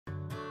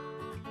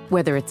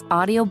Whether it's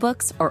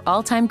audiobooks or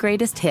all-time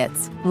greatest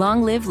hits,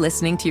 long live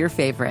listening to your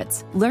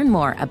favorites. Learn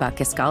more about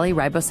Kisqali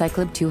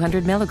Ribociclib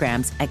 200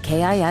 milligrams at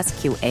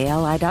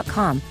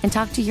KISQALI.com and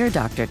talk to your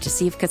doctor to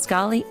see if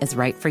Kisqali is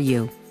right for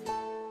you.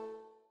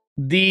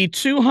 The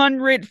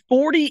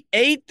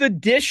 248th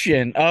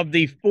edition of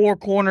the Four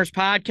Corners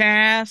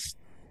podcast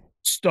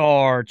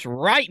starts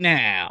right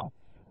now.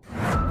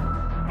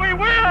 We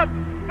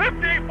win!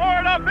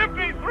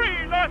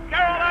 54-53, North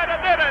Carolina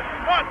did it!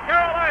 North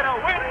Carolina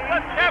wins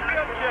the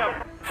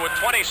championship! With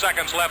 20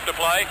 seconds left to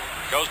play,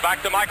 goes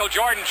back to Michael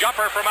Jordan,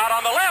 jumper from out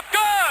on the left,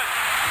 good!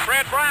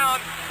 Fred Brown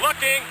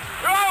looking,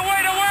 oh,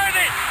 way to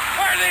Worthy!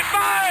 Worthy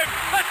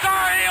 5! The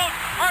Tar Heels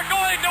are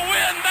going to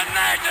win the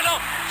national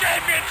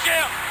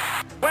championship!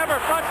 Weber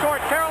front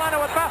court,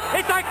 Carolina with foul.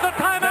 He takes the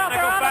timeout.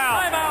 They're out of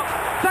timeout.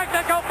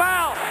 Technical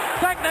foul.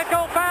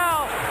 Technical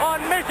foul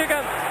on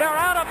Michigan. They're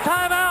out of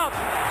timeout.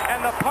 And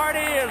the party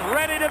is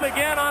ready to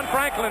begin on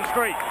Franklin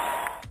Street.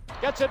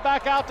 Gets it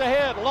back out to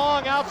Head.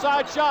 Long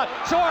outside shot.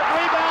 Short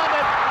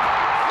rebounded.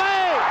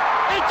 May.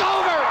 It's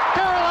over.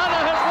 Carolina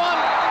has won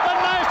the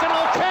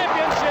national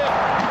championship.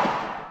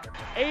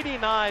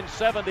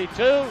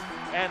 89-72.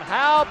 And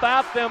how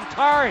about them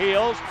Tar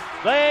Heels?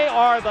 They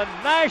are the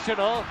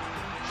national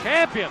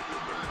champion.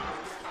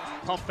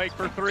 Pump fake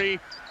for three.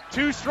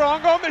 Too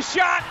strong on the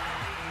shot.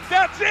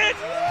 That's it.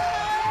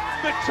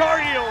 The Tar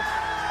Heels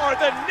are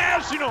the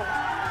national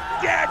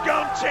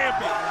daggum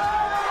champions.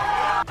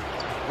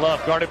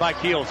 Love guarded by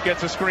Keels.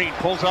 Gets a screen.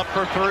 Pulls up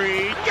for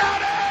three.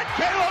 Got it.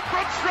 Caleb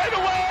from straight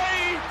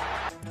away.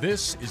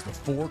 This is the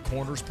Four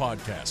Corners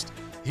Podcast.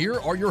 Here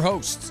are your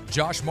hosts,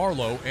 Josh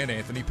Marlowe and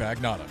Anthony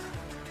Pagnotta.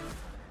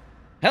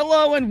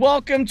 Hello and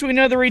welcome to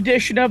another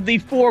edition of the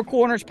Four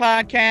Corners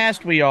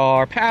Podcast. We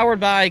are powered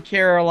by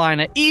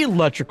Carolina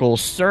Electrical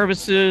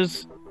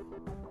Services.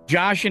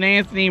 Josh and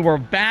Anthony, we're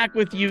back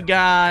with you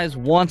guys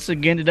once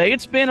again today.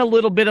 It's been a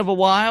little bit of a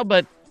while,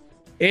 but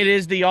it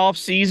is the off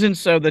season,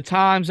 so the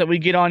times that we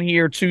get on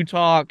here to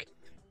talk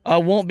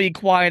won't be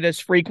quite as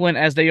frequent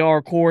as they are,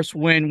 of course,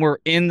 when we're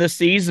in the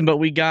season. But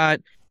we got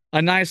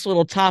a nice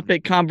little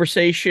topic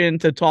conversation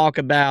to talk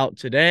about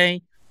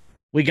today.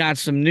 We got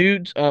some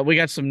news. We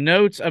got some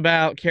notes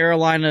about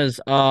Carolina's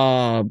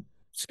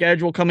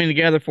schedule coming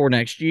together for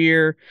next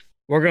year.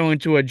 We're going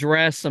to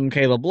address some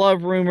Caleb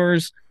Love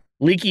rumors.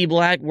 Leaky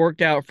Black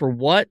worked out for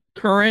what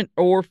current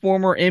or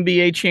former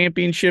NBA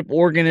championship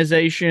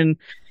organization,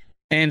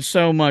 and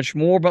so much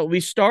more. But we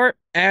start,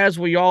 as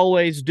we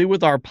always do,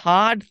 with our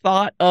pod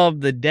thought of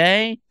the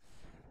day.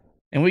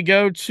 And we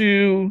go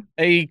to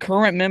a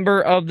current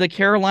member of the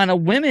Carolina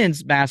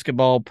women's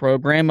basketball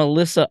program,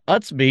 Alyssa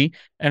Utsby,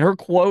 and her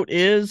quote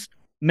is,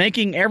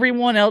 "Making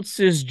everyone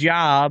else's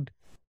job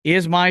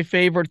is my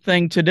favorite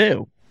thing to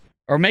do."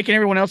 Or making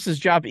everyone else's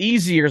job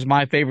easier is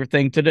my favorite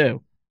thing to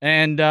do.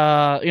 And,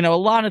 a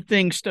lot of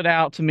things stood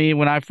out to me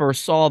when I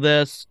first saw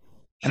this.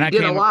 And I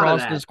came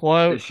across this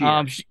quote.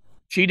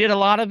 She did a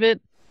lot of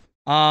it.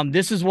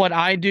 This is what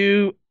I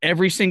do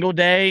every single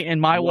day in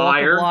my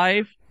walk of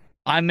life.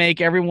 I make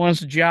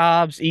everyone's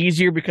jobs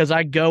easier because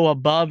I go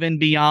above and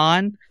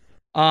beyond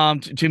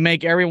to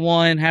make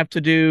everyone have to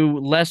do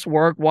less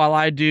work while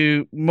I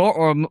do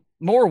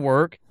more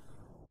work.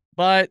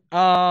 But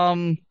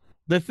the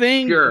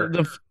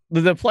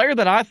player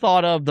that I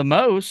thought of the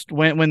most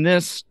when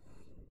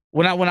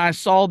I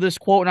saw this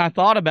quote and I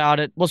thought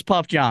about it was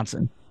Puff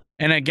Johnson,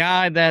 and a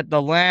guy that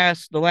the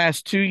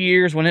last 2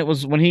 years when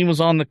he was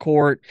on the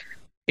court,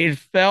 it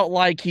felt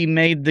like he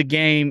made the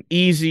game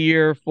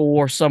easier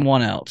for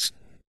someone else.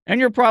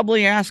 And you're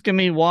probably asking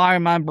me, why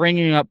am I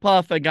bringing up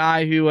Puff, a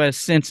guy who has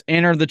since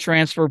entered the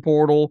transfer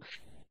portal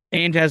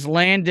and has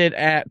landed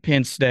at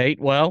Penn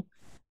State? Well,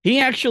 he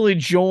actually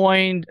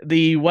joined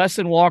the Wes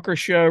and Walker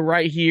show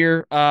right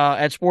here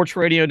at Sports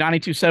Radio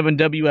 92.7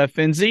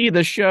 WFNZ,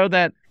 the show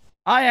that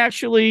I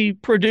actually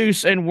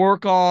produce and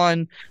work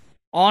on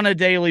a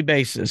daily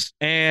basis.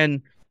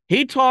 And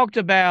he talked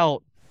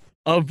about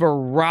a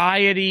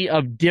variety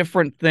of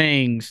different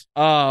things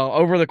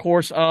over the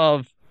course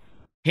of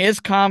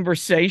his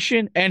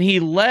conversation, and he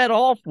led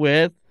off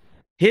with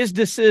his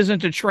decision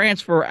to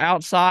transfer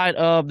outside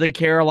of the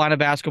Carolina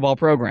basketball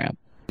program.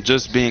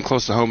 Just being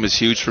close to home is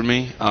huge for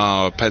me.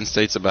 Penn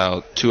State's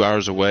about 2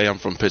 hours away. I'm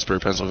from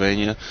Pittsburgh,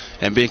 Pennsylvania,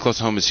 and being close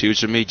to home is huge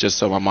for me, just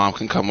so my mom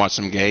can come watch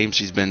some games.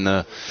 She's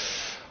been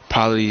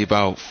probably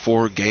about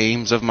 4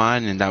 games of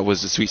mine, and that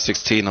was the Sweet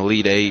 16,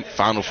 Elite 8,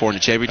 Final Four, and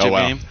the championship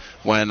game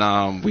when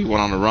we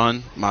went on a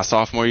run my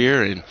sophomore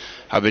year, and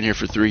I've been here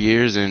for 3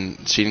 years,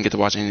 and she didn't get to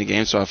watch any of the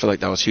games, so I feel like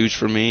that was huge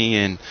for me,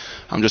 and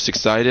I'm just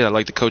excited. I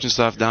like the coaching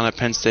staff down at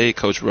Penn State.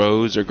 Coach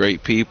Rhodes, they're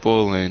great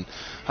people, and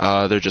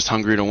they're just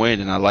hungry to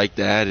win, and I like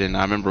that. And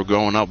I remember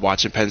growing up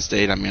watching Penn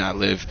State. I mean,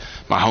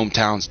 my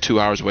hometown's 2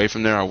 hours away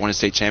from there. I won a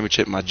state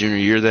championship my junior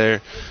year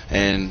there,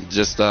 and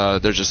just they're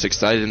just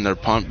excited and they're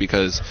pumped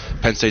because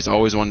Penn State's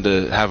always wanted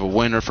to have a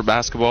winner for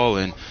basketball,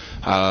 and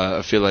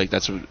I feel like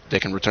that's what they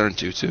can return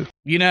to too.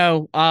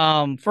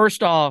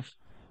 First off,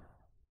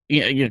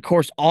 of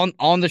course,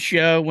 on the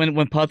show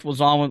when Puth was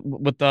on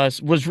with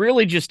us, was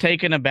really just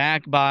taken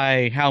aback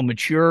by how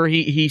mature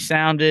he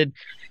sounded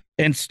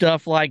and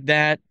stuff like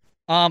that.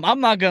 I'm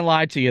not gonna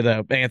lie to you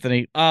though,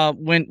 Anthony.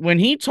 When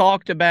he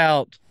talked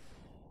about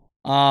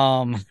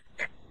Penn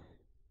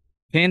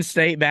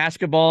State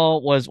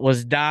basketball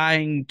was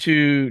dying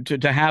to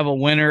have a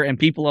winner, and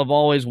people have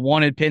always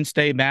wanted Penn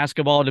State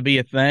basketball to be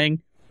a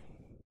thing,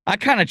 I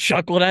kind of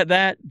chuckled at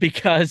that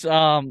because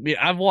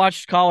I've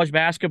watched college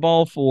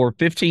basketball for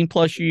 15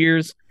 plus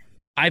years.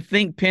 I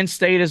think Penn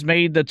State has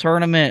made the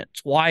tournament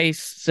twice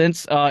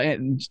since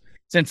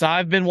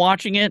I've been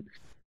watching it.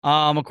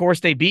 Of course,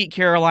 they beat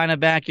Carolina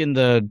back in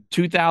the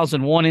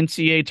 2001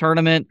 NCAA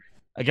tournament.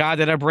 A guy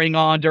that I bring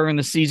on during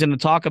the season to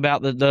talk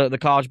about the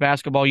college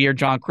basketball year,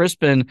 John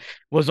Crispin,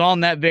 was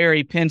on that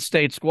very Penn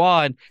State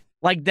squad.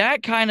 Like,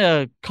 that kind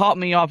of caught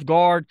me off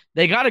guard.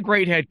 They got a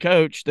great head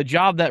coach. The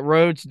job that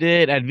Rhodes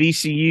did at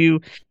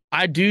VCU,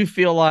 I do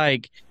feel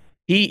like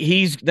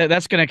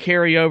that's going to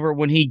carry over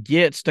when he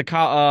gets to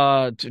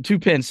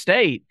Penn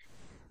State.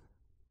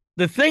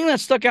 The thing that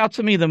stuck out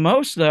to me the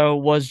most, though,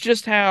 was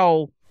just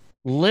how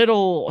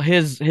little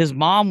his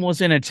mom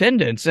was in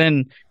attendance.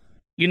 And,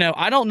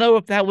 I don't know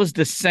if that was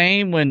the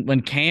same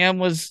when Cam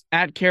was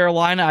at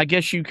Carolina. I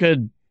guess you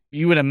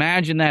would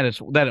imagine that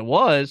it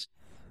was.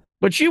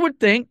 But you would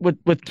think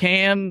with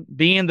Cam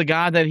being the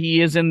guy that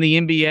he is in the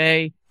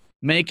NBA,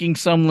 making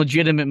some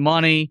legitimate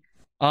money,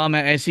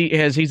 as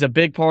he's a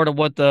big part of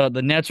what the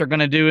Nets are going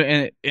to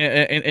do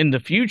in the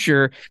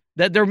future,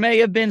 that there may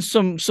have been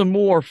some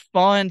more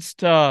funds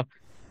to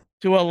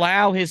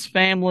allow his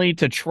family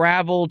to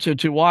travel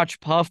to watch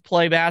Puff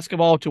play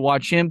basketball, to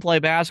watch him play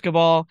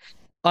basketball.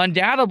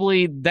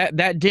 Undoubtedly,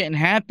 that didn't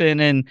happen.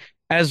 And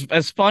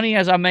as funny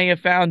as I may have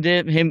found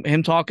it,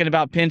 him talking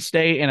about Penn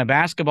State in a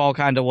basketball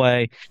kind of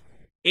way,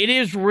 it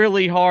is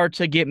really hard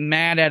to get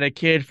mad at a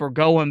kid for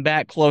going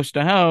back close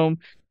to home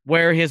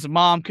where his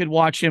mom could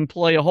watch him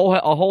play a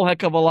whole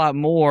heck of a lot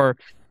more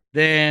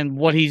than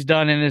what he's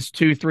done in his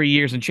 2-3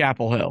 years in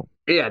Chapel Hill.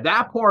 Yeah,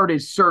 that part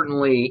is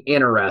certainly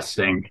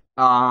interesting.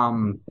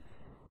 I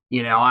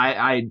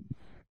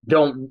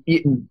don't,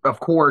 of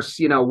course,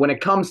 when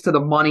it comes to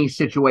the money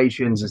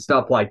situations and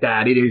stuff like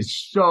that, it is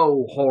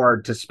so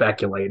hard to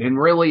speculate. And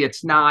really,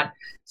 it's not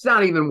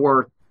even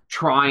worth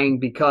trying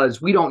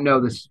because we don't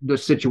know the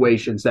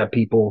situations that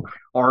people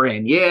are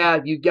in. Yeah,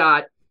 you've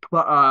got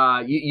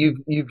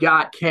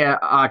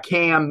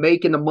Cam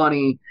making the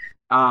money,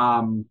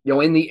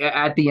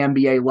 at the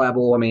NBA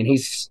level. I mean,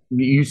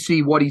 you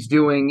see what he's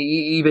doing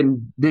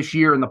even this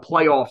year in the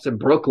playoffs in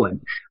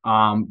Brooklyn.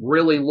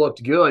 Really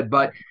looked good,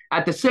 but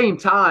at the same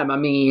time, I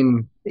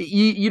mean,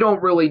 you don't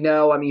really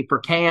know. I mean, for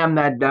Cam,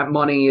 that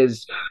money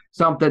is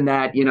something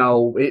that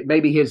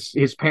maybe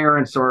his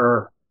parents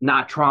are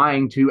not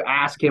trying to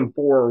ask him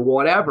for or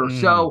whatever.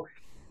 So,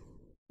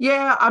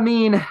 yeah, I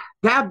mean,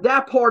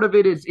 that part of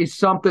it is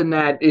something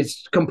that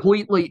is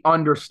completely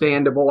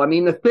understandable. I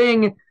mean, the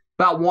thing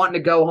about wanting to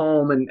go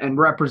home and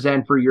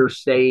represent for your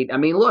state, I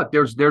mean, look,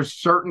 there's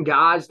certain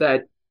guys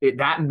that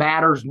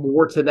matters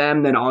more to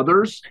them than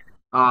others.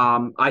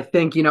 I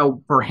think,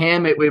 for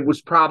him, it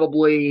was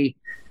probably,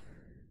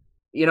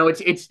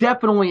 it's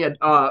definitely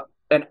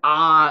an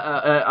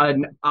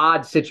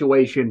odd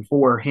situation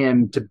for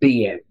him to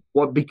be in.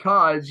 Well,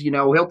 because,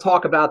 he'll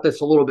talk about this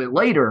a little bit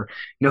later.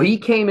 He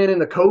came in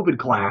the COVID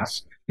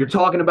class. You're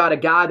talking about a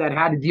guy that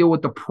had to deal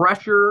with the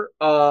pressure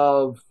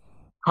of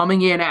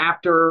coming in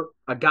after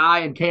a guy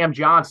in Cam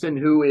Johnson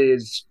who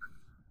is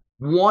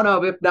one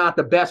of, if not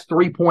the best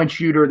three-point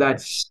shooter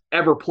that's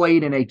ever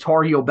played in a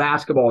Tar Heel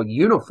basketball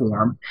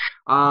uniform.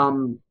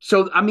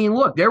 So, I mean,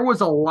 look, there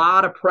was a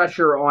lot of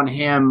pressure on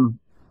him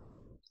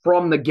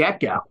from the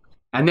get-go.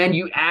 And then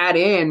you add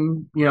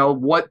in,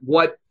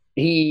 what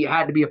he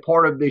had to be a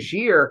part of this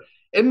year.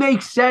 It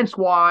makes sense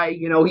why,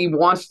 he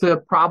wants to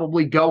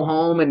probably go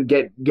home and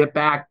get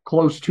back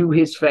close to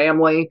his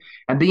family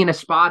and be in a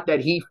spot that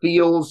he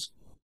feels,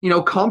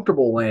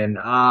 comfortable in.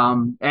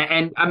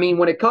 And I mean,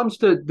 when it comes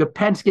to the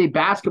Penn State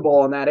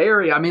basketball in that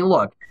area, I mean,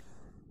 look,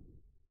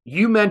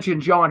 you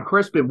mentioned John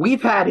Crispin.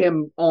 We've had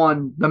him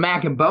on the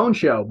Mac and Bone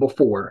show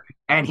before,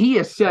 and he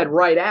has said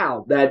right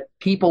out that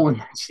people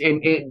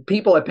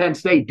at Penn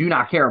State do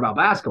not care about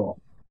basketball.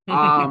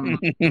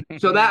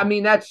 So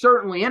that's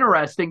certainly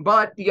interesting.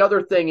 But the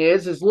other thing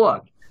is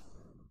look,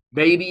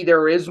 maybe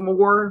there is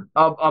more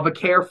of a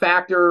care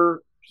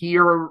factor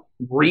here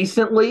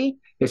recently,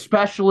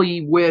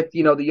 especially with,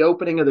 the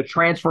opening of the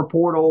transfer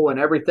portal and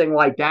everything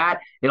like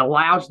that. It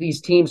allows these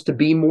teams to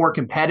be more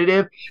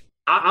competitive.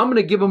 I'm going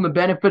to give him the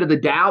benefit of the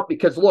doubt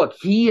because, look,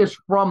 he is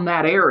from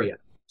that area.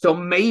 So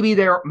maybe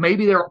there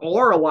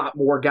are a lot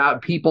more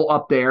people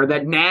up there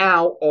that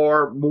now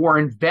are more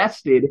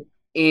invested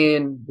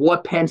in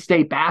what Penn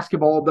State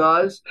basketball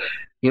does.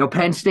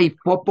 Penn State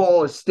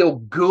football is still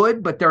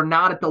good, but they're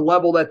not at the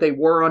level that they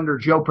were under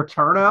Joe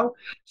Paterno.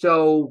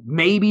 So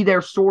maybe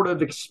they're sort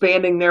of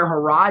expanding their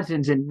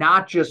horizons and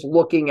not just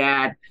looking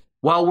at,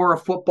 well, we're a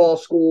football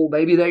school.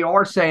 Maybe they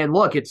are saying,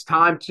 look, it's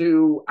time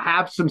to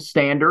have some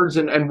standards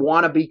and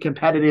want to be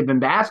competitive in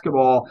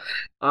basketball.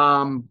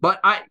 But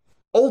I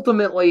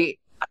ultimately,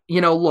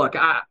 look,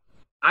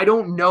 I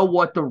don't know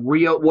what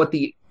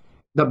the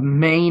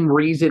main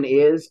reason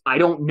is. I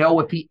don't know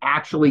if he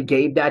actually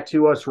gave that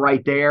to us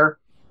right there.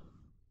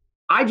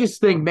 I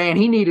just think, man,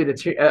 he needed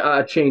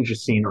a change of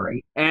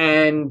scenery.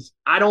 And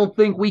I don't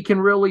think we can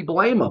really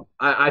blame him.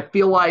 I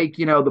feel like,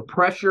 the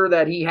pressure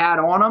that he had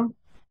on him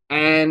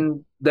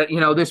and that,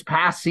 this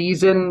past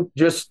season,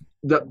 just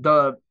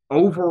the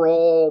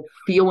overall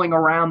feeling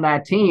around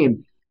that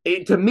team,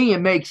 to me, it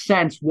makes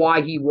sense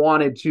why he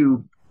wanted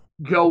to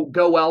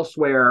go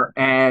elsewhere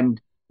and,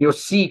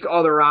 seek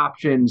other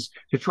options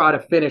to try to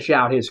finish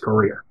out his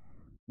career.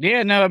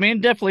 Yeah, no, I mean,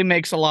 it definitely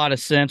makes a lot of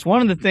sense.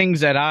 One of the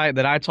things that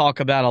I talk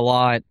about a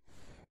lot,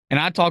 and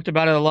I talked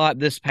about it a lot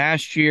this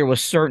past year with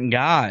certain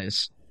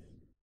guys,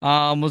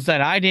 was that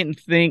I didn't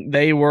think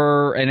they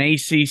were an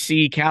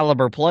ACC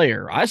caliber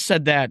player. I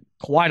said that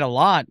quite a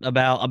lot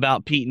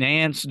about Pete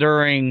Nance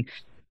during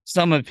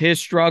some of his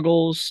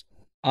struggles.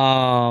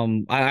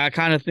 I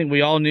kind of think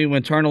we all knew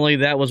internally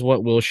that was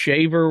what Will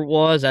Shaver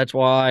was. That's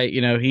why,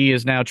 he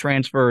is now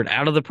transferred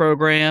out of the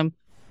program,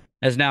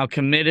 has now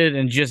committed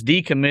and just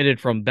decommitted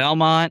from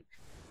Belmont.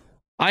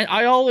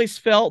 I always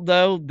felt,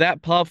 though,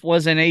 that Puff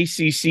was an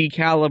ACC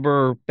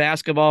caliber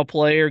basketball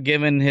player,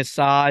 given his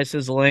size,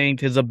 his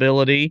length, his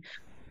ability.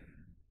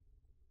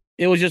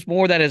 It was just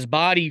more that his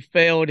body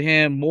failed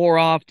him more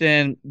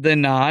often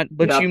than not.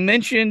 But You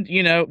mentioned,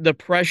 the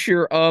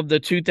pressure of the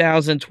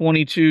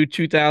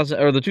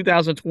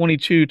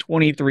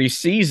 2022-23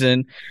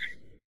 season.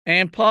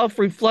 And Puff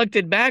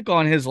reflected back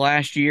on his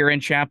last year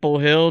in Chapel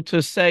Hill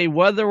to say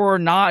whether or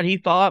not he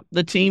thought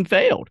the team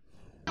failed.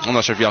 I'm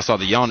not sure if y'all saw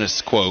the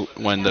Giannis quote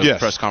when the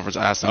press conference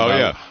asked him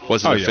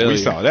was it a failure? We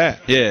saw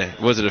that. Yeah,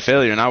 was it a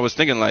failure? And I was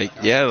thinking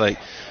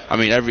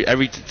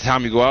every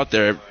time you go out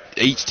there,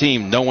 each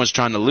team, no one's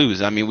trying to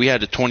lose. I mean, we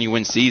had a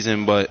 20-win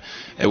season, but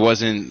it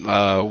wasn't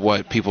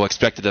what people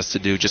expected us to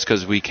do just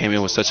because we came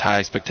in with such high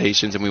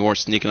expectations and we weren't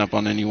sneaking up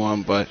on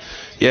anyone. But,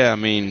 yeah, I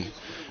mean,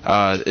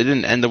 it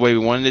didn't end the way we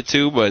wanted it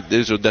to, but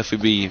this will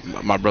definitely be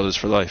my brothers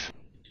for life.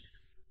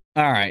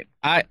 All right.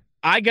 I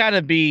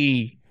gotta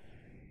be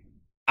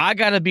a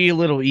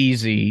little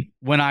easy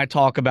when I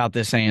talk about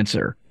this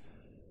answer,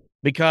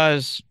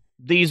 because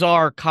these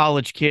are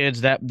college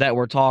kids that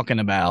we're talking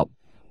about.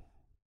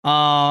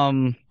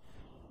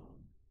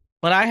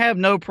 But I have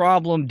no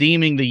problem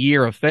deeming the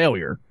year a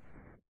failure.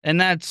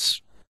 And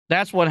that's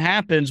what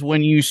happens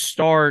when you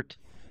start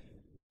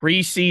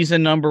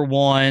preseason number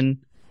one.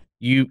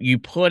 You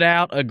put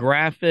out a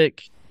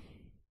graphic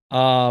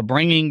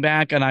bringing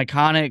back an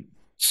iconic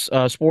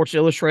Sports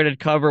Illustrated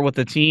cover with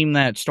the team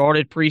that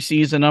started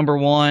preseason number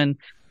one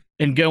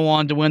and go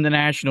on to win the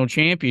national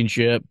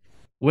championship.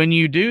 When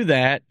you do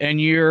that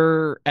and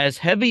you're as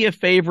heavy a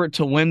favorite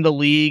to win the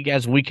league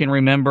as we can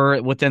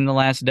remember within the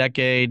last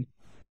decade,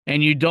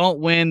 and you don't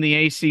win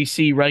the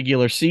ACC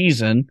regular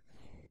season,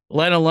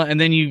 let alone, and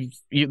then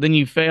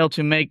you fail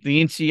to make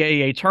the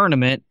NCAA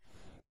tournament,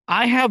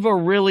 I have a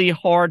really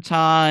hard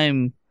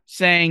time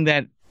saying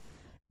that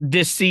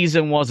this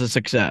season was a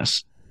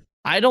success.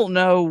 I don't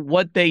know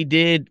what they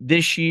did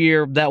this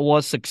year that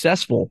was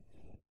successful.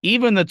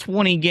 Even the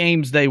 20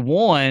 games they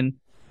won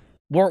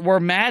were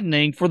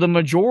maddening for the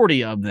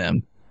majority of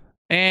them.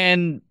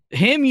 And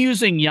him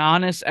using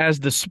Giannis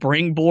as the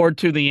springboard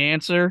to the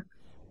answer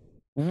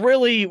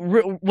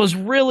was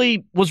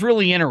really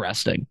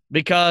interesting,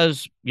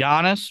 because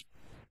Giannis,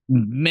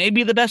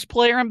 maybe the best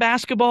player in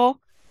basketball,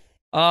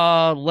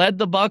 led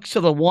the Bucks to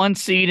the 1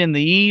 seed in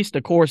the East.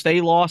 Of course, they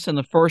lost in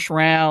the first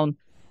round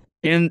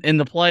in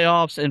the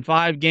playoffs in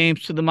 5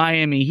 games to the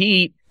Miami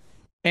Heat.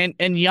 And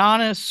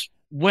Giannis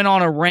went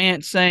on a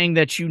rant saying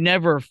that you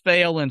never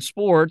fail in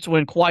sports,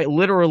 when quite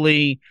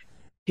literally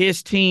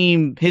his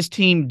team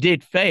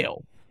did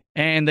fail,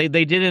 and they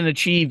didn't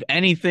achieve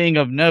anything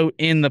of note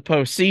in the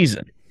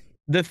postseason.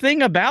 The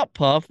thing about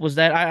Puff was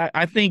that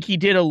I think he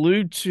did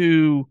allude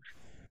to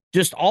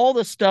just all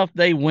the stuff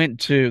they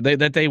went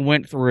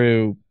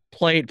through,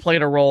 played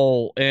a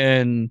role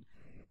in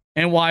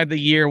why the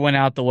year went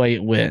out the way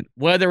it went.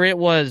 Whether it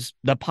was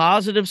the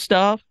positive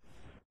stuff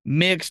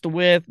mixed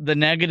with the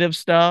negative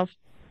stuff,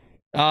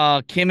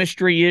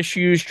 chemistry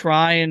issues,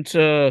 trying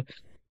to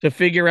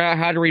figure out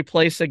how to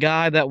replace a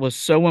guy that was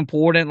so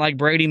important like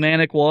Brady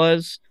Manek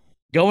was,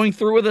 going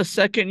through with a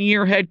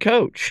second-year head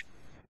coach.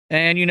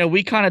 And,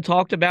 we kind of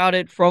talked about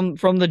it from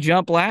the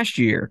jump last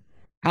year.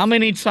 How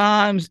many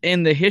times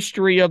in the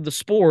history of the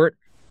sport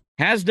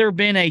has there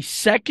been a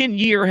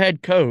second-year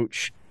head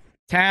coach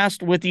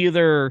tasked with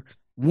either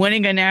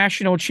winning a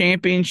national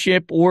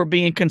championship or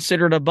being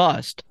considered a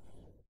bust?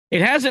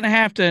 It hasn't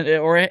happened,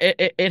 or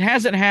it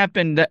hasn't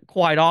happened that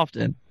quite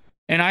often.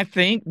 And I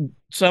think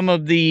some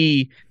of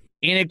the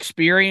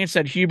inexperience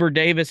that Hubert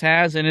Davis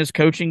has in his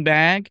coaching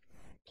bag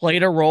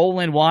played a role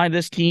in why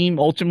this team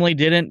ultimately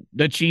didn't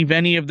achieve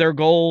any of their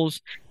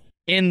goals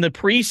in the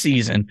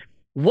preseason.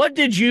 What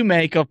did you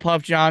make of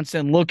Puff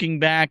Johnson looking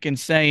back and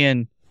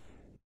saying,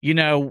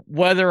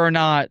 whether or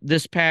not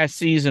this past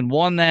season,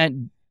 one that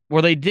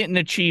where they didn't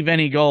achieve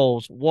any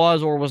goals,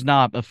 was or was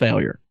not a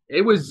failure?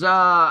 It was,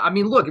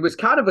 look, it was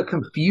kind of a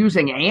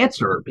confusing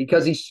answer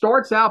because he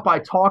starts out by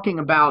talking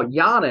about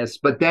Giannis,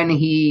 but then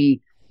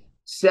he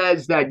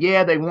says that,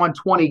 yeah, they won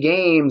 20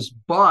 games,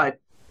 but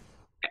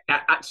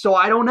so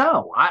I don't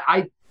know.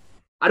 I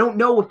don't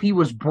know if he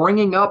was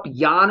bringing up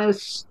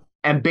Giannis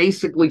and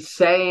basically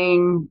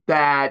saying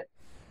that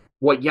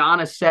what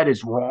Giannis said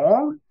is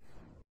wrong,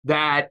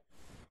 that,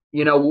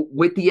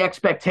 with the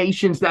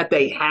expectations that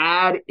they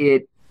had,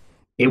 it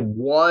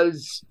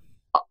was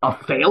a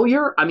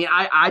failure. I mean,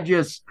 I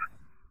just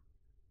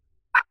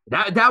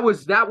that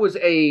was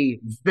a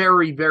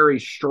very, very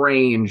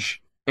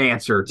strange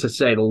answer, to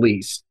say the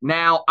least.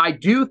 Now, I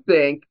do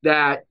think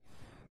that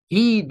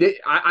he did,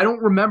 I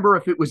don't remember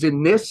if it was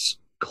in this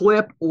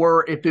clip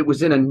or if it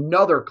was in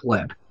another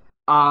clip.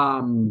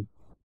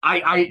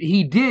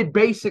 He did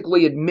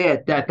basically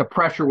admit that the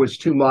pressure was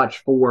too much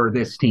for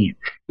this team,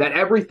 that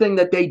everything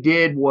that they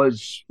did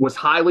was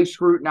highly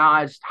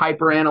scrutinized,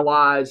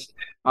 hyper-analyzed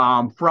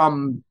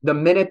from the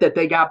minute that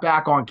they got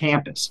back on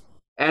campus.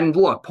 And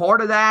look,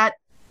 part of that,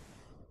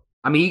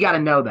 you got to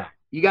know that.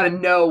 You got to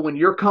know when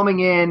you're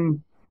coming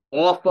in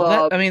off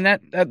of.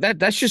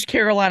 That's just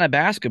Carolina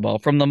basketball.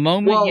 From the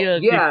moment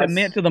you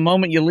commit to the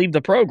moment you leave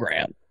the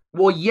program.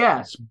 Well,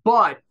 yes,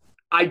 but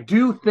I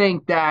do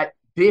think that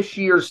this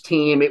year's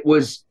team, it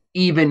was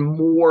even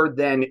more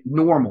than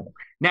normal.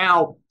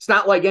 Now, it's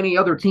not like any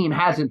other team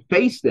hasn't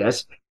faced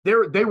this.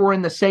 They were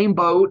in the same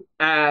boat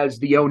as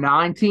the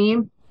 09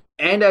 team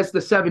and as the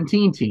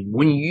 17 team.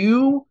 When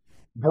you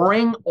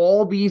bring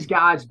all these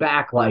guys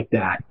back like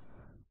that,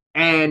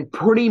 and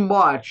pretty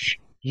much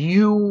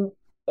you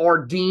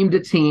are deemed a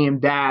team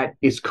that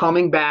is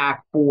coming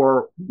back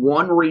for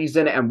one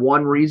reason and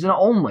one reason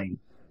only,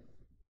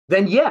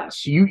 then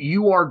yes,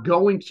 you are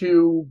going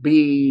to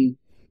be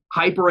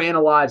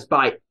hyper-analyzed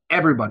by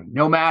everybody,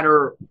 no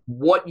matter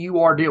what you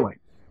are doing.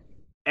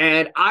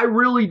 And I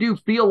really do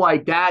feel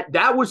like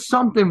that was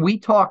something we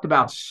talked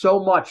about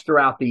so much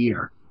throughout the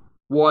year,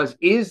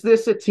 is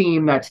this a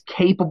team that's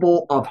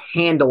capable of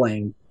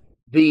handling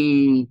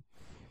the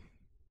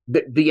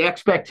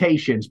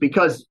expectations?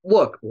 Because,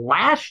 look,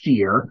 last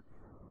year,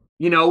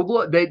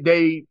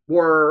 they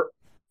were,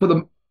 for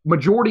the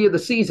majority of the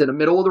season, a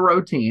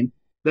middle-of-the-road team.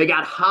 They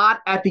got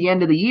hot at the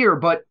end of the year,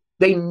 but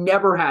they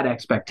never had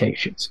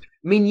expectations.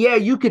 Yeah,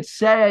 you could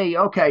say,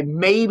 okay,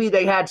 maybe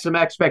they had some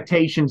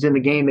expectations in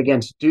the game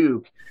against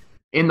Duke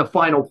in the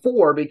Final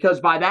Four, because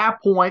by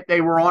that point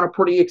they were on a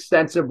pretty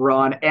extensive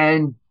run,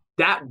 and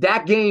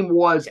that game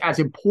was as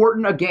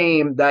important a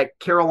game that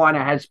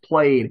Carolina has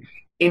played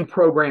in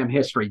program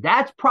history.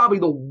 That's probably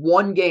the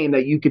one game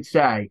that you could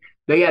say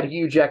they had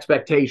huge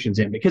expectations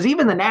in, because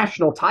even the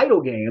national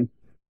title game,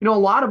 a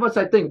lot of us,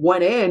 I think,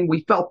 went in,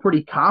 we felt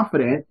pretty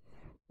confident,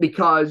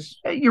 because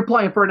you're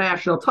playing for a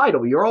national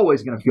title. You're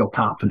always going to feel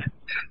confident.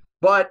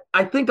 But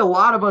I think a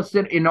lot of us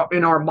in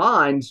our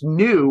minds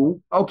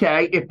knew,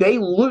 okay, if they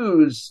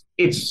lose,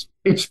 it's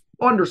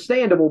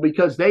understandable,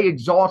 because they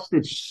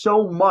exhausted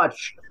so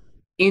much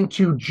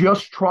into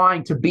just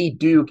trying to beat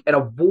Duke and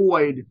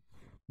avoid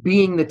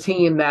being the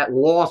team that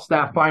lost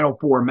that Final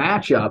Four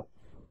matchup.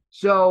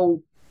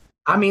 So,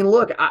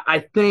 look,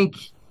 I think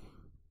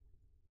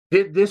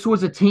this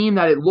was a team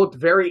that it looked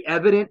very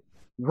evident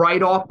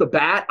right off the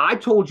bat. I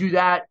told you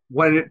that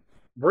when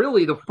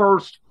really the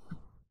first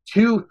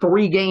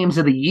 2-3 games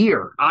of the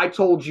year. I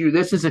told you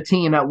this is a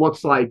team that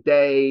looks like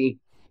the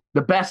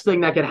best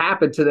thing that could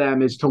happen to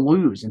them is to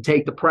lose and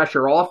take the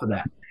pressure off of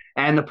them.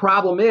 And the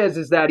problem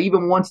is that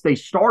even once they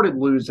started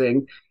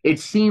losing, it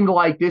seemed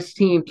like this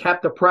team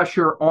kept the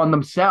pressure on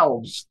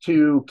themselves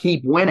to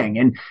keep winning.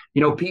 And,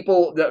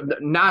 people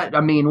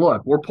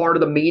look, we're part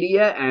of the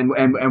media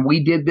and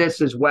we did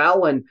this as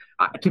well. And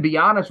to be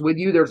honest with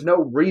you, there's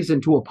no reason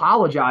to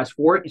apologize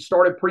for it. You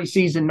started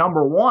preseason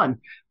number 1,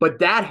 but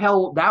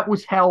that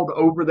was held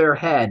over their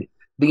head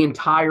the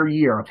entire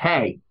year of,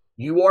 hey,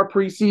 you are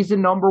preseason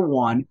number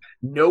 1.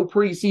 No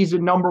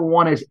preseason number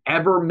 1 has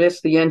ever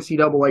missed the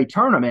NCAA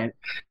tournament.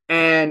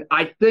 And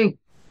I think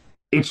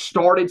it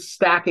started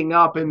stacking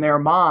up in their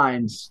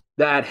minds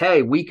that,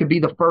 hey, we could be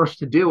the first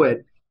to do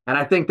it. And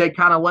I think they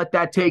kind of let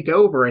that take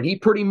over. And he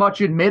pretty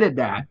much admitted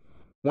that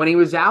when he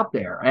was out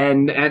there.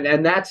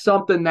 And that's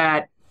something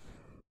that,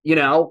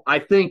 I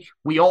think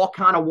we all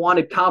kind of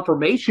wanted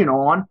confirmation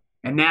on.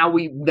 And now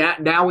we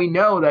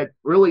know that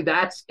really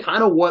that's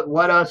kind of what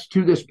led us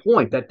to this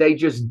point, that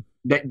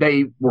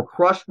they were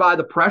crushed by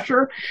the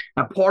pressure.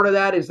 And part of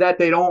that is that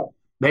they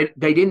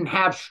didn't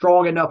have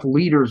strong enough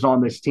leaders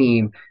on this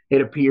team, it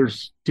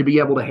appears, to be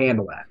able to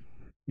handle that.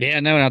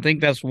 Yeah, no, and I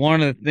think that's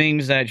one of the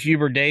things that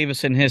Hubert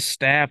Davis and his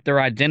staff, they're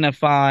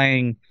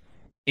identifying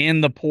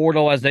in the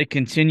portal as they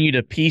continue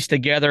to piece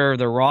together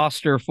the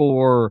roster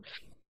for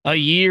a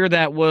year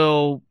that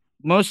will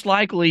most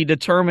likely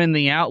determine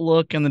the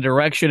outlook and the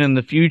direction and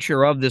the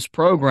future of this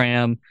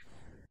program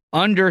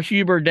under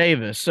Hubert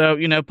Davis. So,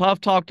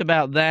 Puff talked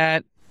about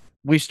that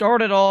we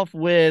started off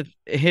with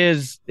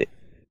his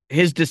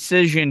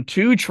decision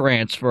to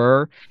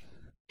transfer.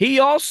 He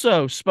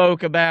also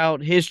spoke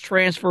about his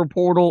transfer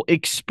portal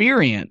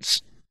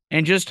experience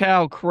and just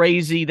how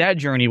crazy that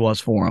journey was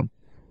for him.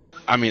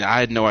 I mean, I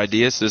had no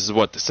idea. So this is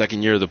the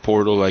second year of the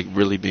portal, like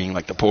really being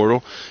like the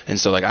portal. And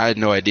so like I had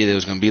no idea that it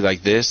was going to be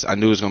like this. I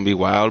knew it was going to be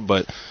wild,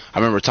 but I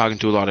remember talking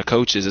to a lot of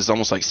coaches. It's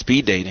almost like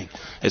speed dating.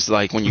 It's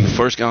like when you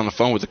first get on the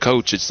phone with the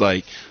coach, it's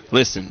like,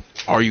 listen,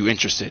 are you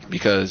interested?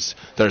 Because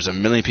there's a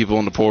million people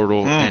in the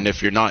portal, and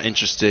if you're not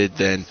interested,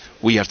 then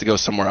we have to go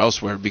somewhere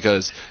elsewhere,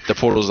 because the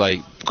portal's like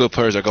good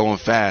players are going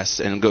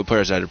fast and good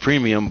players at a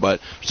premium, but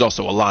there's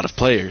also a lot of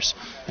players.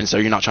 And so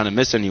you're not trying to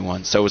miss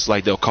anyone. So it's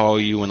like they'll call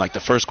you, and like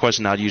the first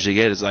question I'd usually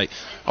get is like,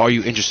 are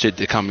you interested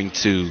in coming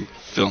to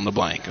fill in the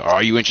blank? Or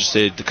are you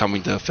interested in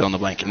coming to fill in the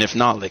blank? And if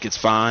not, like, it's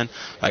fine.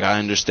 Like, I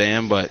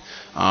understand, but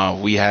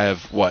we have,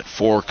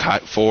 four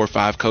or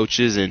five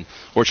coaches, and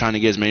we're trying to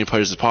get as many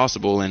players as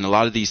possible. And a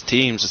lot of these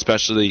teams,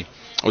 especially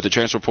with the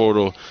transfer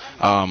portal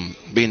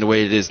being the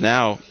way it is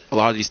now, a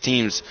lot of these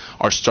teams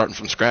are starting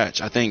from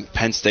scratch. I think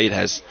Penn State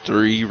has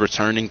 3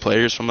 returning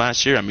players from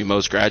last year. I mean,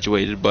 most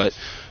graduated, but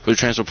with the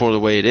transfer portal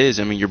the way it is,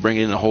 I mean, you're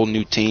bringing in a whole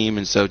new team,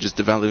 and so just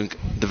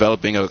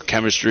developing a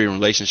chemistry and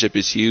relationship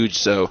is huge.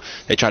 So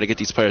they try to get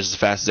these players as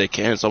fast as they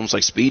can. It's almost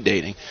like speed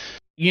dating.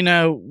 You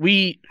know,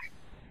 we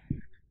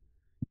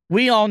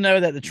all know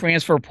that the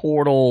transfer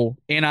portal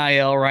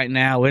NIL right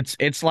now,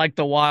 it's like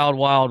the wild,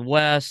 wild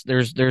west.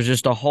 There's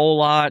just a whole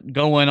lot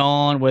going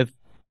on with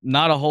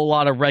not a whole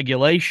lot of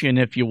regulation,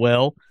 if you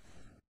will.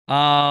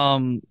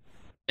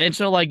 And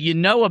so, like, you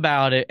know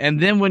about it, and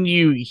then when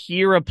you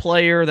hear a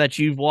player that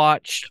you've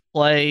watched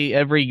play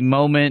every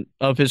moment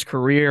of his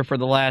career for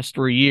the last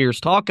 3 years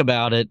talk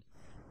about it,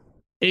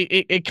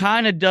 it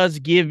kind of does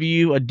give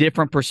you a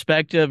different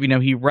perspective. You know,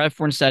 he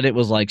referenced that it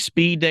was like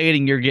speed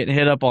dating. You're getting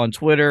hit up on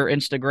Twitter,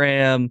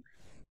 Instagram,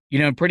 you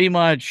know, pretty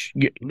much.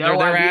 No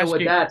they're idea asking,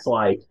 what that's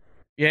like.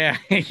 Yeah.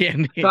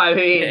 I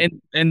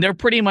mean, and they're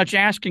pretty much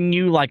asking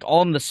you, like,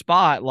 on the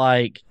spot,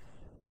 like,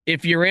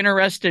 if you're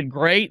interested,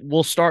 great,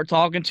 we'll start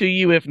talking to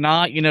you. If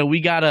not, you know, we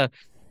gotta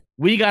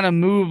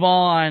move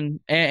on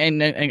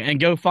and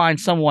go find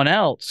someone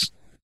else.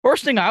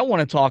 First thing I want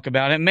to talk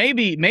about, and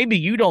maybe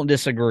you don't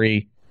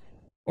disagree,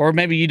 or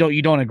maybe you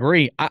don't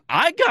agree.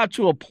 I got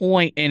to a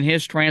point in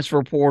his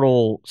transfer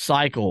portal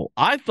cycle,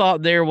 I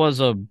thought there was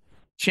a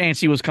chance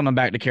he was coming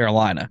back to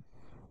Carolina.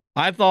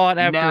 I thought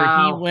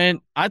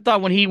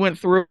when he went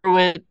through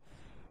it,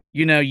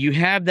 you know, you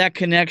have that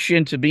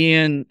connection to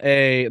being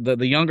the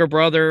younger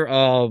brother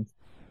of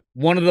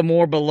one of the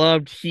more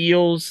beloved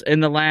heels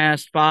in the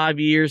last 5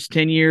 years,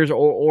 10 years,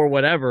 or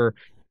whatever.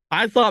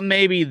 I thought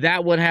maybe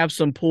that would have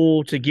some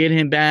pull to get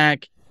him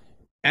back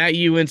at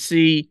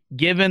UNC,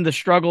 given the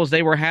struggles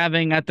they were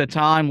having at the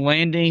time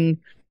landing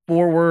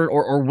forward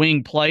or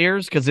wing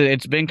players, because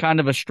it's been kind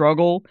of a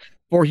struggle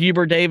for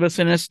Hubert Davis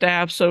and his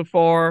staff so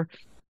far.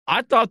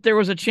 I thought there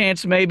was a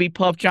chance maybe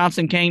Puff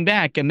Johnson came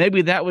back, and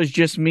maybe that was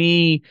just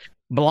me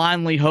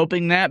blindly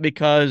hoping that,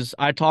 because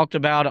I talked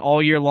about it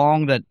all year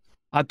long that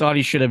I thought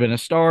he should have been a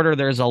starter.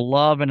 There's a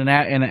love and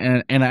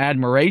an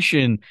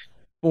admiration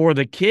for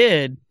the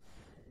kid,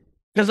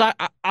 because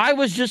I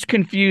was just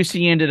confused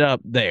he ended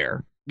up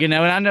there, you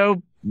know, and I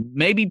know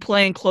maybe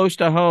playing close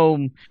to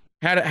home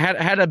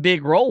had a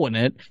big role in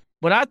it,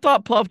 but I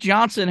thought Puff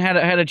Johnson had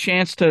a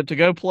chance to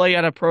go play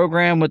at a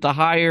program with a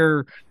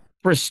higher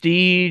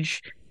prestige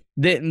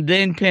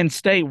than Penn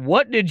State.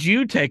 What did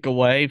you take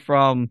away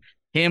from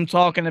him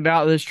talking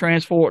about his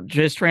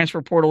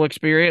transfer portal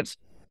experience?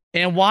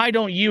 And why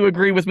don't you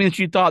agree with me that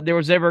you thought there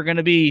was ever going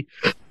to be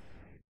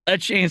a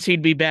chance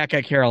he'd be back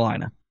at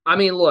Carolina? I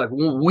mean, look,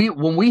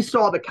 when we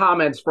saw the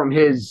comments from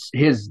his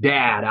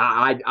dad,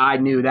 I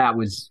knew that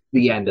was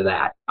the end of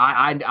that.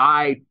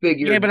 I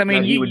figured. Yeah, but I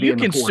mean, you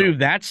can sue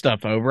that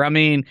stuff over. I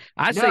mean,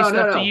 I say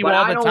stuff to you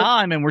all the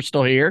time, and we're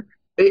still here.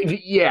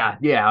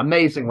 Yeah,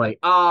 amazingly.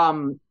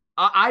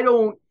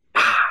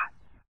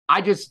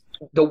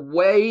 The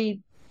way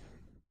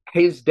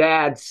his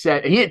dad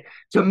said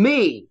to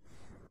me,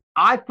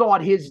 I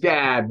thought his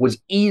dad was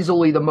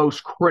easily the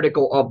most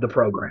critical of the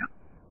program,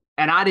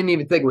 and I didn't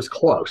even think it was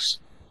close.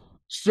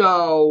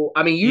 So,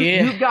 I mean,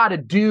 you've got a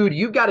dude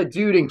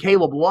in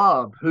Caleb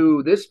Love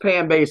who this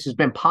fan base has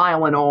been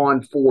piling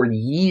on for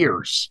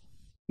years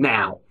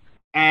now.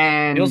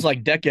 And feels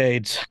like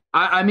decades.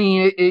 I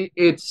mean,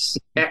 it's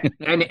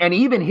and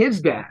even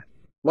his dad,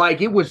 like,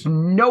 it was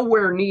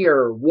nowhere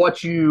near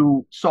what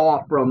you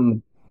saw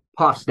from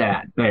Puff's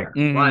dad there.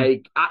 Mm-hmm.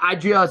 Like,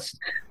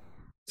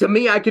 to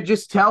me, I could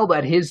just tell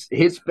that his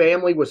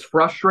family was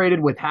frustrated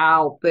with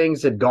how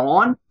things had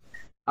gone.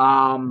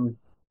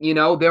 You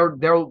know,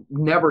 they'll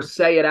never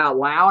say it out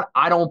loud.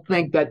 I don't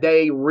think that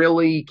they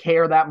really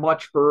care that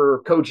much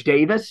for Coach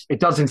Davis.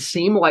 It doesn't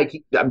seem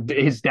like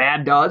his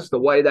dad does, the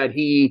way that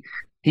he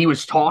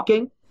was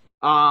talking.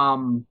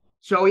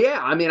 So yeah,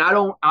 I mean, I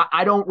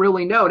don't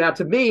really know. Now,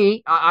 to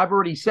me, I've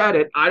already said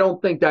it. I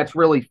don't think that's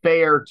really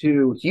fair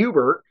to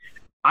Hubert.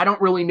 I don't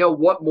really know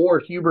what more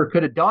Hubert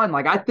could have done.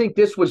 Like, I think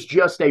this was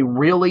just a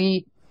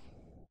really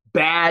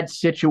bad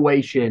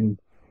situation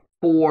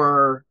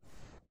for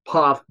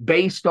Puff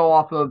based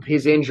off of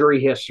his injury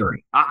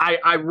history.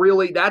 I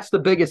really, that's the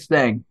biggest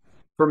thing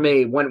for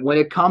me when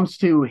it comes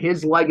to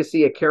his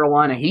legacy at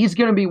Carolina. He's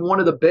going to be one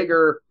of the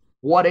bigger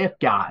what if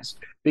guys,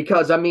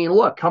 because I mean,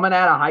 look, coming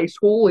out of high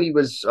school, he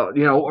was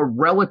a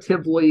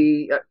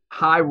relatively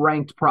high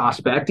ranked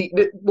prospect. He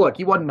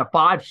wasn't a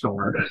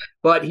 5-star,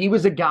 but he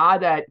was a guy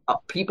that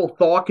people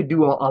thought could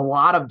do a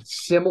lot of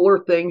similar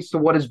things to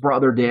what his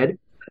brother did.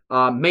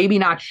 Maybe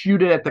not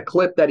shoot it at the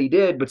clip that he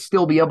did, but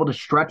still be able to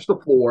stretch the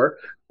floor.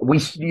 We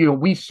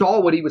saw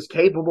what he was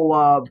capable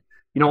of,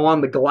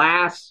 on the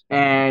glass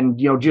and,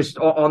 just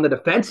on the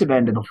defensive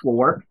end of the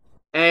floor.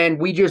 And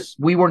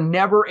we were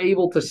never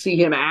able to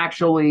see him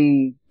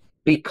actually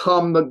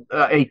become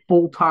a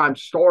full-time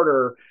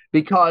starter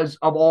because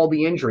of all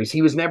the injuries.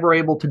 He was never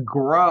able to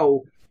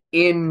grow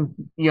in,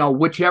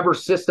 whichever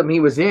system he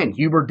was in,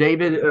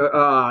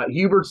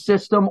 Hubert's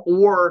system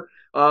or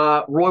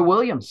Roy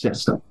Williams'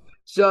 system.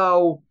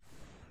 So,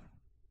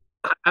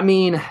 I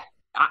mean,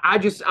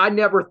 I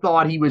never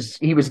thought he was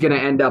going to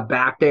end up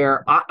back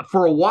there.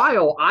 For a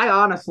while, I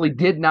honestly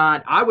did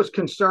not. I was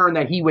concerned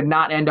that he would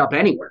not end up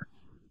anywhere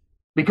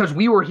because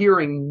we were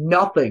hearing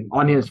nothing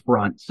on his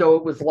front. So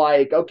it was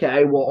like,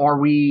 okay,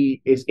 well,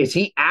 is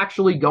he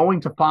actually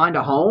going to find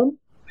a home?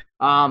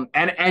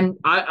 And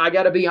I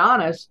got to be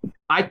honest,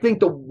 I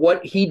think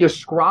what he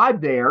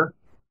described there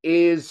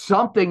is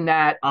something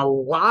that a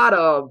lot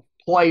of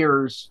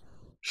players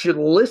should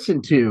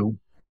listen to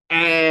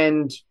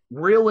and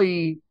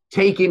really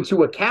take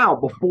into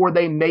account before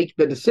they make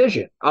the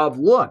decision of,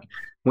 look,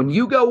 when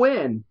you go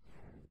in,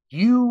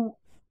 you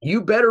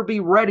better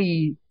be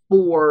ready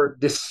for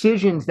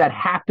decisions that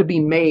have to be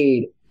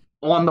made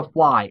on the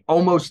fly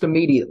almost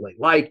immediately.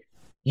 Like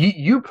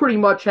you pretty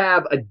much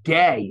have a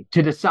day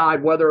to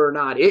decide whether or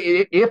not,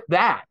 if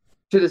that,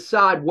 to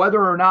decide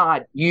whether or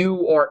not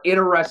you are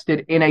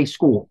interested in a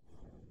school.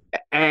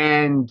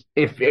 And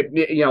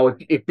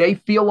if they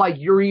feel like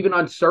you're even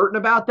uncertain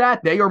about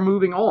that, they are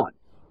moving on.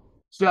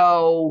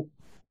 So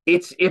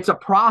it's a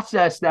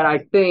process that I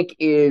think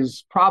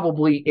is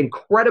probably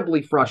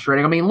incredibly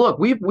frustrating. I mean, look,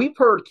 we've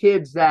heard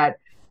kids that,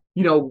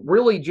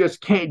 really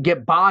just can't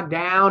get bogged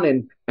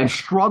down and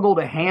struggle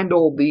to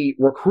handle the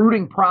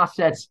recruiting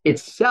process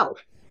itself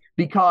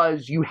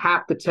because you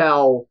have to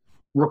tell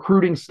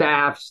recruiting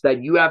staffs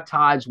that you have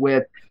ties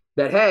with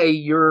that, hey,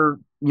 you're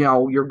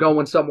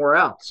going somewhere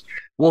else.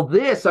 Well,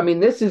 this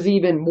is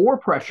even more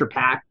pressure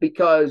packed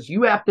because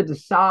you have to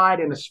decide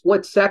in a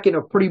split second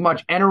of pretty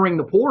much entering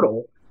the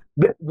portal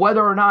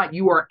whether or not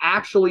you are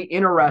actually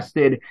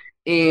interested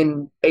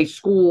in a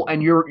school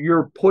and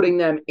you're putting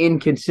them in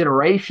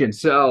consideration.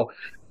 So,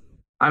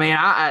 I mean,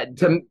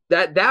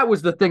 that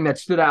was the thing that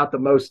stood out the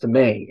most to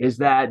me is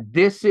that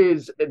this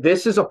is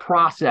a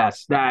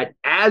process that,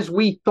 as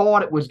we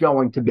thought it was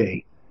going to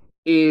be,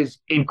 is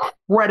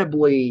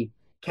incredibly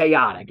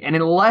chaotic. And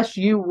unless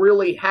you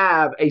really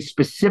have a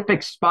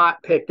specific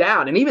spot picked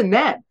out, and even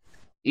then,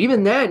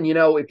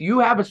 if you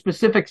have a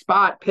specific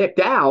spot picked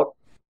out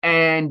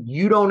and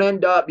you don't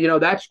end up,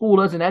 that school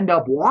doesn't end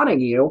up wanting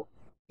you,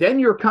 then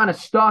you're kind of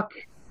stuck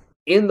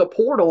in the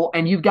portal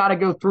and you've got to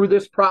go through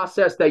this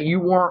process that you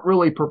weren't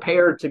really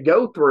prepared to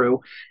go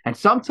through. And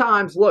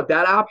sometimes, look,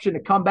 that option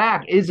to come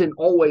back isn't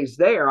always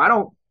there. I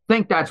don't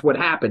think that's what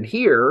happened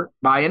here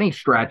by any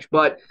stretch,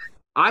 but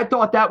I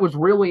thought that was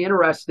really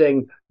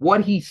interesting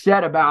what he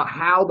said about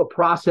how the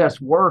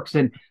process works.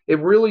 And it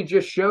really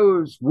just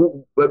shows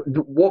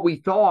what we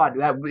thought,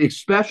 that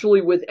especially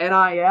with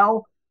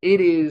NIL,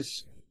 it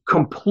is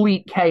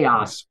complete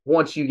chaos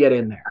once you get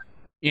in there.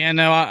 Yeah,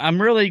 no,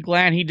 I'm really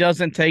glad he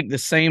doesn't take the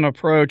same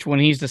approach when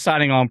he's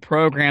deciding on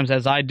programs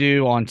as I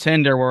do on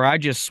Tinder, where I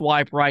just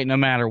swipe right no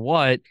matter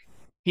what.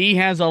 He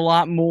has a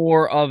lot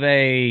more of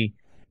a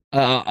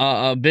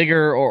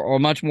bigger or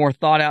much more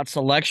thought out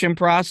selection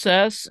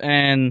process.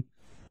 And,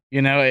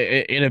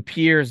 it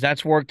appears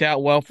that's worked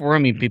out well for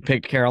him. He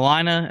picked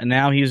Carolina and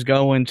now he's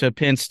going to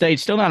Penn State.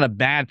 Still not a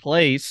bad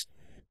place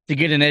to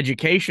get an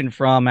education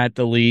from at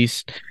the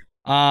least.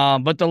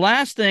 But the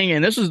last thing,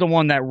 and this is the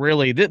one that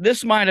really,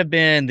 this might have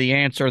been the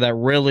answer that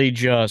really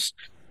just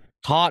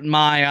caught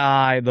my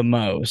eye the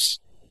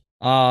most.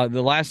 The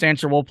last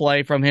answer we'll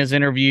play from his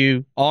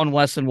interview on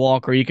Wesson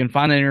Walker. You can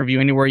find an interview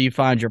anywhere you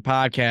find your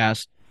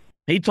podcast.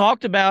 He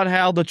talked about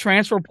how the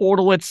transfer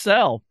portal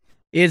itself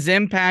is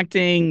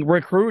impacting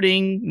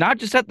recruiting, not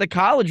just at the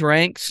college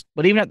ranks,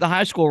 but even at the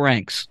high school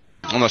ranks.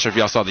 I'm not sure if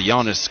y'all saw the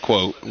Giannis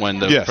quote when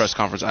the press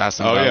conference asked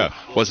him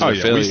was it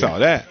a failure? We saw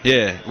that.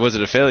 Yeah, was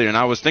it a failure? And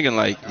I was thinking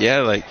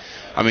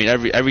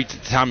every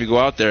time you go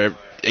out there,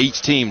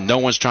 each team, no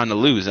one's trying to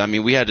lose. I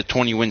mean, we had a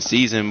 20-win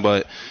season,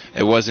 but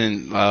it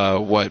wasn't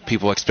what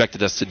people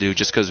expected us to do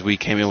just because we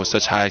came in with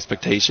such high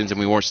expectations and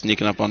we weren't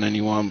sneaking up on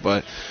anyone.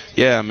 But,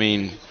 yeah, I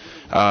mean,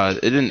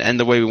 it didn't end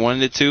the way we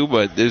wanted it to,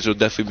 but this will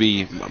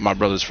definitely be my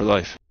brothers for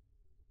life.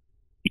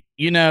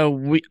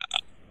 The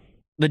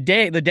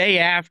day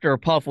after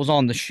Puff was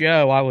on the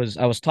show, I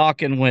was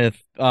talking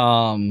with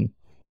P1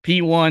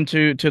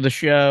 to the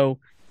show,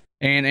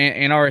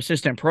 and our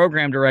assistant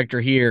program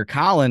director here,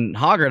 Colin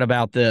Hoggart,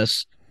 about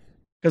this.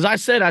 Because I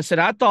said,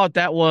 I thought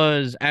that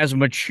was as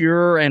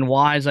mature and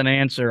wise an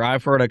answer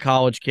I've heard a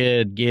college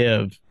kid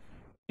give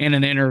in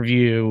an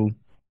interview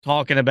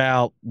talking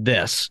about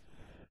this.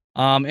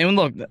 And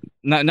look,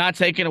 not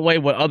taking away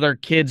what other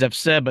kids have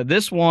said, but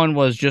this one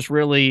was just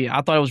really,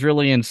 I thought it was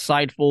really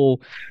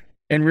insightful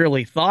and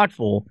really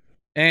thoughtful.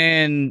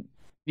 And,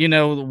 you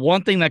know,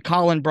 one thing that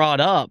Colin brought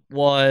up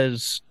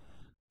was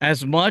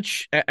as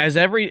much as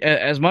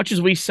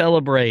we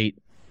celebrate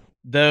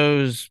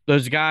those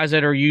guys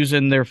that are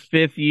using their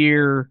fifth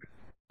year,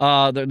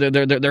 their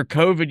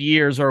COVID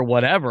years or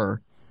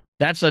whatever,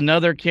 that's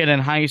another kid in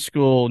high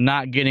school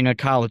not getting a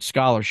college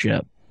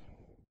scholarship.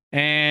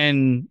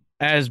 And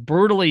as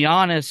brutally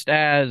honest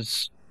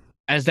as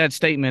that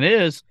statement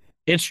is,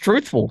 it's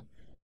truthful.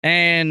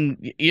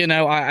 And, you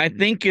know, I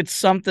think it's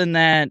something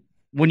that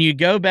when you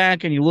go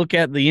back and you look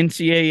at the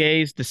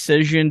NCAA's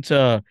decision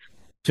to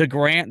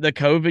grant the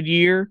COVID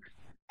year,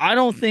 I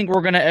don't think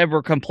we're going to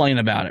ever complain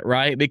about it,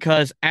 right?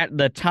 Because at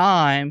the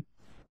time,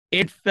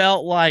 it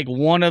felt like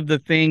one of the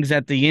things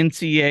that the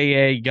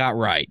NCAA got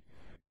right.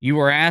 You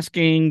were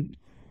asking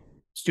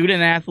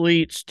student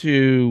athletes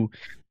to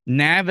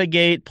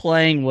navigate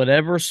playing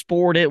whatever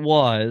sport it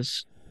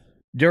was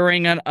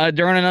during an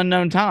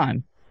unknown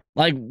time.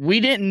 Like, we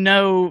didn't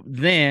know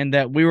then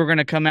that we were going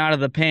to come out of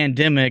the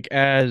pandemic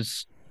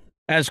as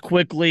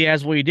quickly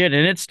as we did.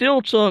 And it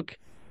still took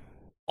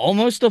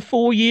almost a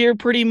full year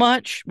pretty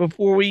much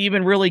before we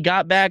even really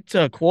got back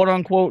to quote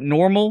unquote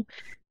normal,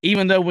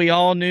 even though we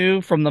all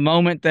knew from the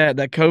moment that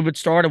COVID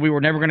started, we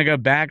were never going to go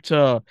back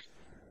to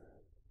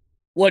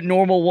what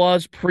normal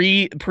was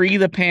pre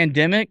the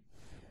pandemic.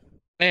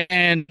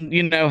 And,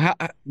 you know, how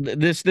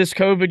this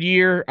COVID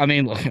year, I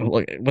mean,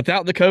 look,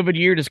 without the COVID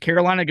year, does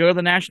Carolina go to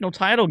the national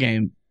title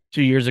game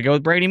 2 years ago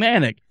with Brady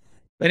Manick?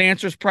 That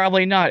answer is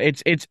probably not.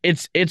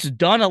 It's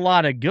done a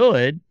lot of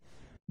good,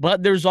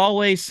 but there's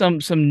always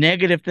some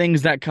negative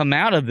things that come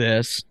out of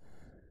this.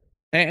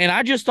 And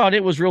I just thought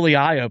it was really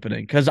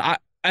eye-opening because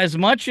as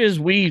much as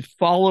we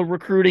follow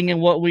recruiting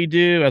in what we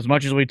do, as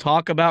much as we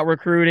talk about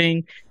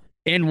recruiting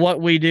in what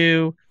we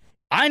do,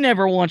 I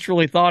never once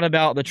really thought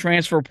about the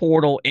transfer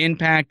portal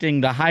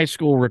impacting the high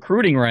school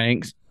recruiting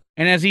ranks.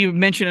 And as he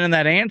mentioned in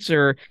that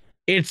answer,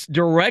 it's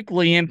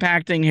directly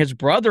impacting his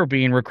brother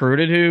being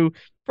recruited, who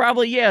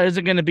probably,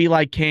 isn't going to be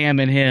like Cam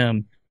and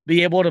him,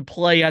 be able to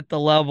play at the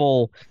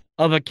level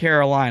of a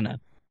Carolina.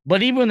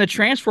 But even the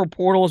transfer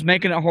portal is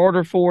making it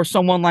harder for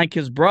someone like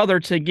his brother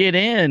to get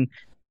in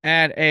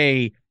at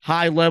a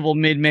high-level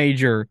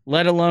mid-major,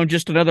 let alone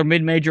just another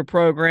mid-major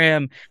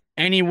program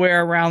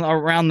anywhere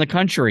around the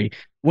country.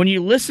 When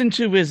you listen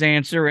to his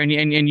answer and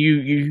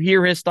you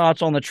hear his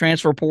thoughts on the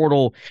transfer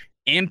portal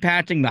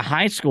impacting the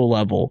high school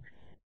level,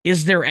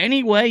 is there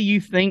any way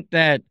you think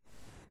that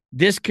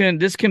this can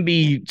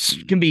be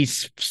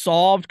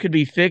solved, could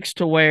be fixed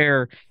to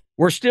where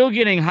we're still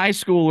getting high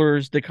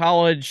schoolers the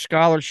college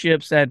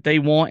scholarships that they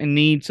want and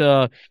need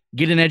to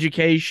get an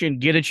education,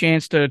 get a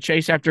chance to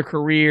chase after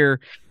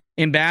career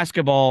in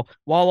basketball,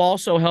 while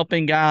also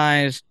helping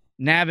guys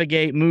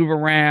navigate, move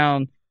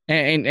around,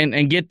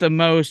 and get the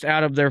most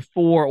out of their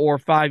 4 or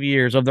 5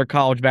 years of their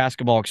college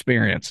basketball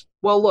experience?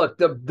 Well, look,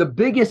 the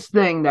biggest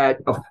thing that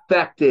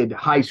affected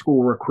high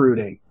school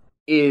recruiting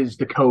is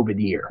the COVID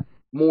year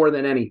more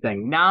than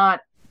anything.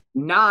 Not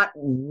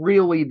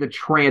really the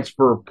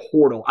transfer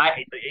portal.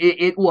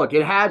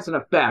 It has an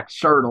effect,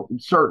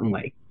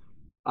 certainly,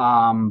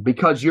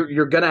 because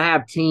you're going to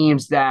have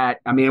teams that,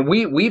 I mean,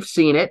 we've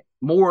seen it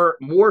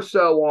more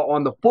so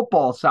on the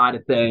football side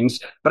of things,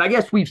 but I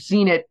guess we've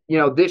seen it, you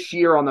know, this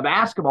year on the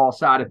basketball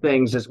side of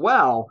things as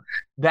well,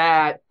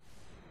 that,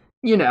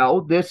 you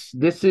know, this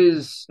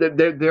is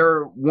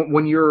they're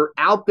when you're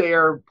out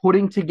there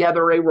putting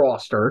together a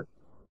roster,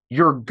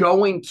 you're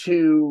going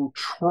to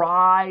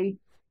try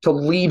to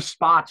leave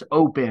spots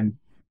open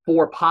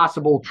for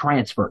possible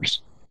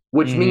transfers,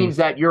 which means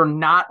that you're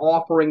not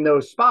offering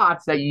those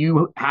spots that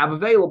you have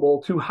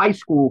available to high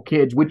school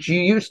kids, which you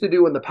used to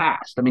do in the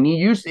past. I mean,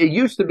 it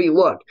used to be,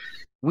 look,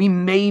 we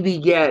maybe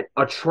get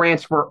a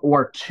transfer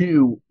or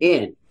two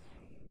in,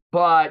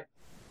 but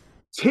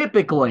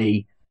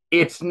typically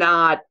it's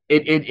not,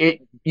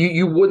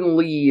 you wouldn't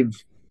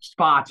leave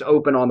spots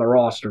open on the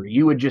roster.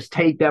 You would just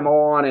take them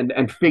on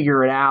and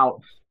figure it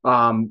out,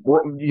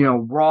 you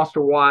know,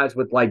 roster wise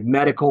with like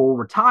medical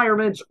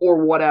retirements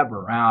or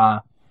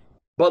whatever.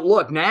 But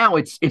look, now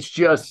it's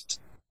just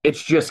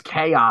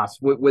chaos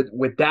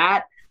with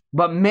that.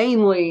 But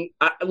mainly,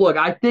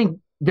 I think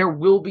there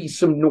will be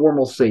some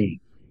normalcy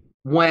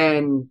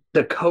when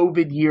the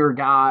COVID year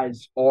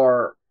guys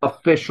are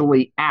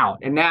officially out.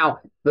 And now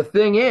the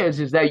thing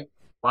is that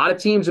a lot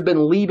of teams have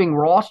been leaving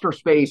roster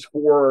space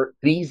for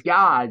these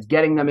guys,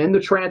 getting them in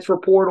the transfer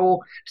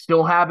portal,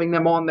 still having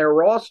them on their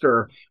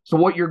roster. So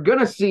what you're going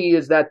to see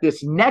is that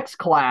this next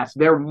class,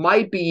 there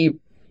might be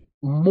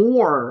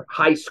more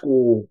high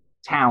school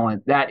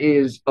talent that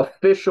is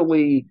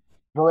officially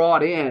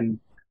brought in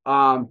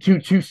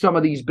to some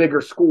of these bigger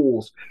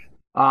schools.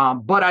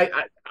 But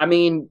I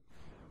mean,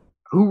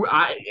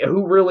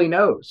 who really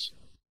knows?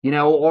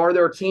 Are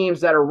there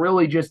teams that are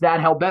really just that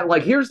hell-bent?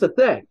 Like, here's the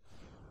thing.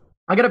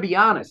 I got to be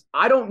honest.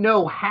 I don't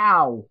know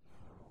how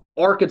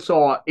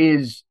Arkansas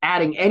is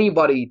adding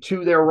anybody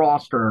to their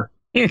roster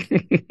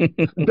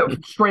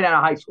straight out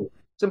of high school.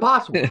 It's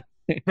impossible.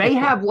 They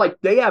have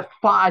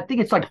five. I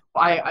think it's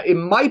it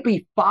might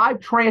be 5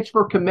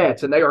 transfer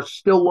commits, and they are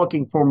still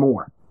looking for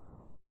more.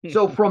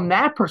 So from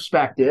that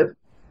perspective,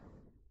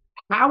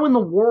 how in the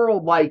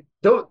world,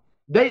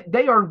 they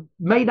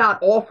may not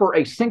offer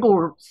a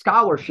single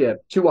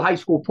scholarship to a high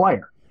school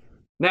player.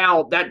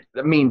 Now,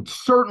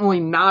 certainly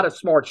not a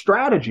smart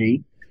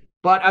strategy,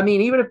 but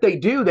even if they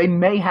do, they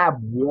may have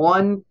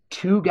 1-2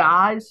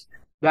 guys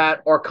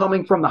that are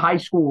coming from the high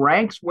school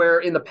ranks, where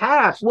in the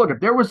past, look, if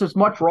there was as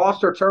much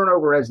roster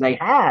turnover as they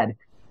had,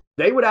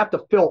 they would have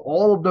to fill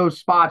all of those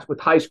spots with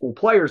high school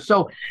players.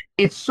 So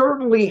it's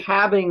certainly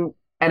having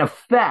an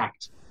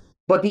effect,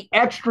 but the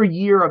extra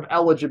year of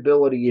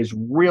eligibility is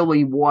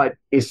really what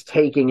is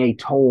taking a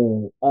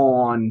toll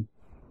on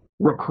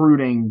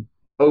recruiting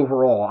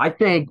overall. I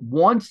think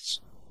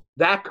once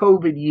that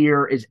COVID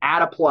year is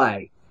out of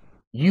play,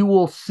 you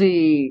will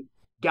see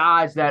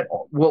guys that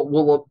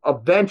will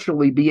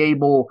eventually be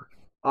able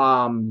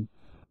to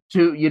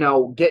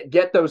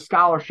get those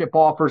scholarship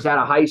offers out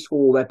of high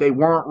school that they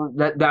weren't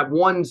that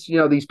ones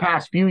these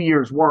past few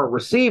years weren't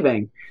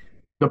receiving.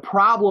 The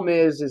problem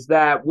is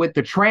that with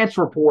the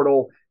transfer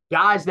portal,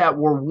 guys that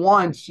were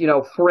once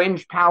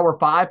fringe Power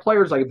 5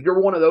 players, like if you're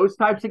one of those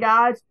types of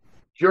guys,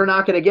 you're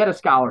not going to get a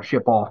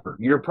scholarship offer.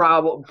 You're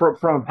probably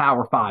from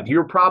Power 5.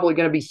 You're probably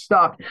going to be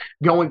stuck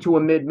going to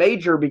a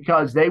mid-major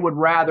because they would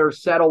rather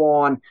settle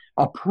on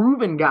a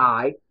proven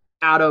guy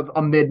out of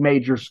a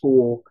mid-major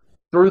school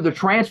through the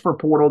transfer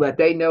portal that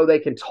they know they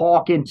can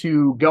talk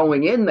into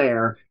going in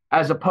there,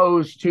 as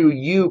opposed to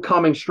you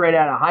coming straight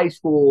out of high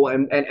school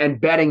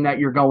and betting that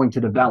you're going to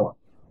develop.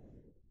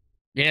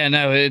 Yeah,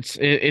 no,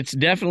 it's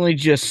definitely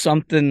just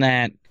something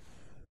that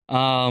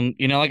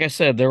like I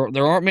said,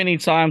 there aren't many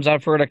times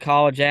I've heard a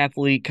college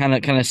athlete kind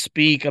of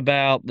speak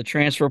about the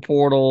transfer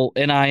portal,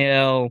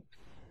 NIL,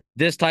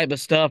 this type of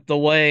stuff the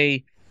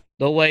way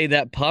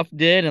that Puff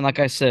did. And like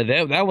I said,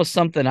 that was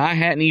something I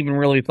hadn't even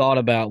really thought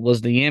about,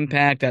 was the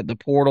impact that the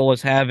portal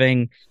is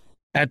having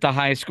at the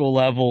high school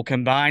level,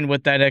 combined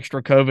with that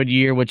extra COVID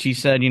year, which he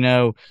said,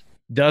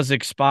 does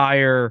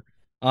expire.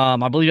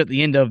 I believe at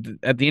the end of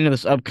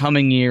this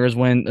upcoming year is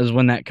when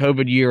that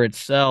COVID year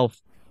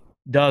itself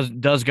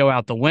does go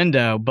out the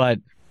window. But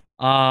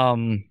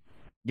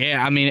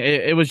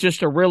it was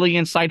just a really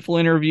insightful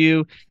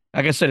interview.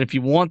 Like I said, if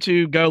you want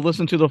to go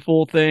listen to the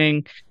full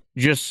thing,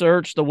 just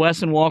search the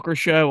Wes and Walker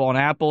Show on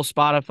Apple,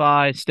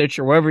 Spotify,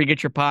 Stitcher, wherever you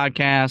get your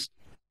podcast.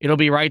 It'll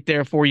be right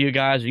there for you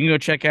guys. You can go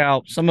check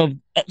out some of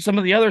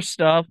the other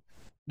stuff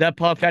that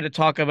Puff had to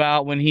talk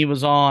about when he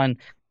was on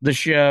the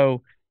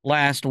show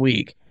last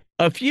week.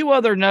 A few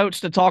other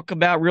notes to talk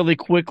about really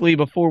quickly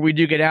before we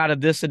do get out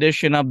of this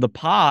edition of the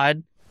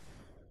pod.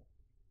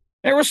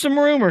 There were some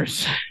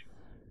rumors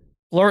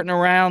flirting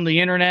around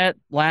the internet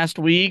last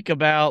week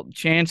about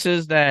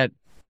chances that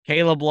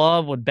Caleb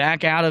Love would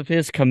back out of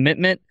his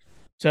commitment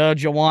to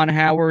Juwan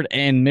Howard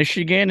and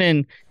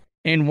Michigan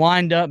and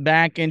wind up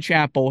back in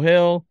Chapel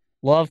Hill.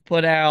 Love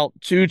put out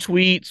 2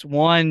 tweets,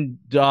 one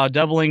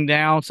doubling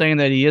down, saying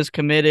that he is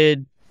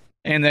committed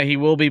and that he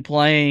will be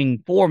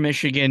playing for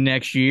Michigan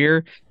next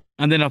year.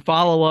 And then a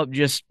follow-up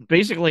just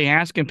basically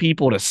asking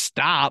people to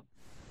stop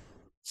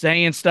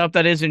saying stuff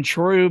that isn't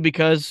true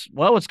because,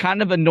 well, it's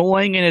kind of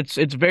annoying and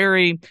it's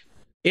very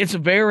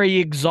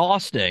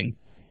exhausting.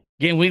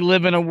 Again, we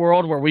live in a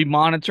world where we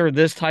monitor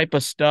this type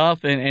of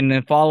stuff and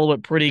then follow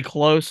it pretty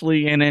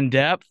closely and in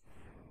depth.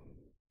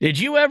 Did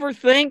you ever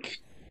think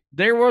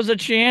there was a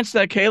chance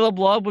that Caleb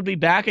Love would be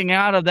backing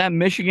out of that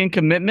Michigan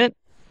commitment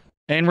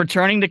and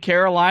returning to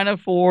Carolina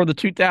for the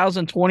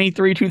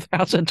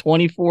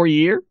 2023-2024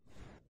 year?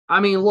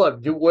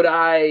 Look, would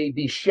I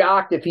be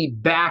shocked if he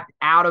backed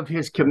out of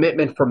his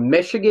commitment from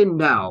Michigan?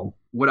 No.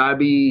 Would I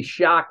be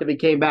shocked if he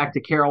came back to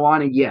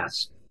Carolina?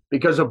 Yes.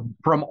 Because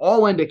from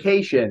all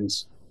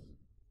indications,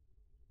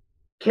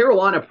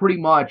 Carolina pretty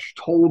much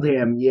told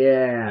him,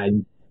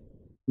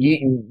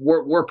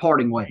 we're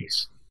parting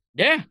ways.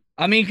 Yeah.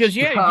 Because,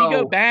 if you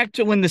go back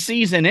to when the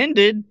season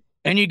ended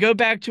and you go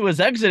back to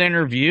his exit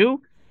interview,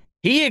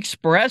 he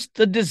expressed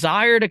the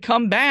desire to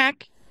come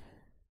back.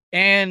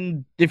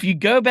 And if you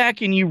go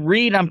back and you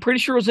read, I'm pretty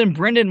sure it was in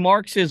Brendan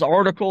Marks'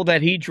 article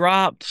that he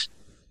dropped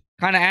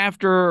kind of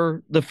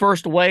after the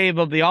first wave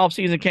of the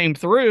offseason came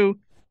through,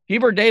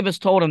 Hubert Davis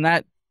told him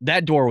that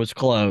door was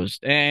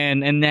closed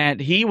and that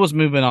he was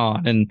moving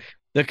on and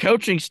the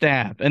coaching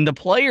staff and the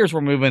players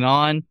were moving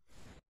on.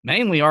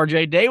 Mainly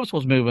RJ Davis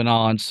was moving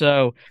on.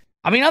 So,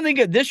 I think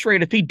at this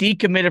rate, if he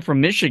decommitted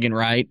from Michigan,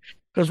 right,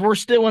 because we're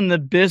still in the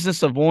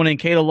business of wanting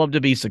Caleb Love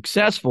to be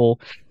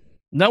successful,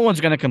 no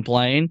one's going to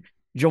complain.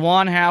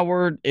 Juwan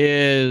Howard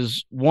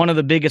is one of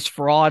the biggest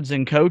frauds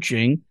in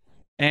coaching,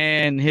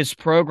 and his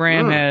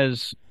program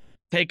has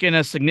taken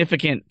a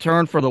significant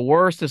turn for the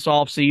worse this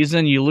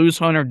offseason. You lose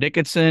Hunter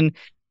Dickinson.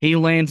 he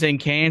lands in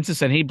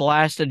Kansas and he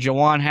blasted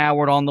Juwan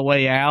Howard on the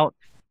way out.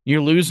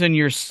 You're losing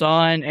your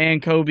son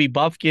and Kobe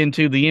Buffkin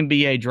to the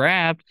NBA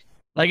draft.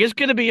 Like, it's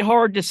going to be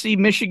hard to see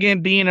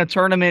Michigan being a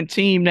tournament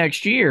team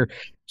next year.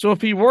 So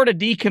if he were to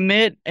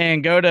decommit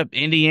and go to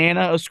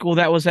Indiana, a school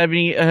that was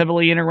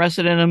heavily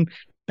interested in him,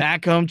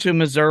 back home to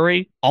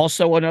Missouri,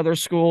 also another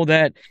school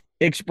that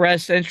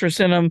expressed interest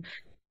in him,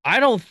 I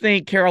don't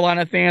think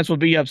Carolina fans would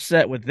be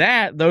upset with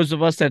that. Those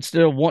of us that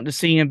still want to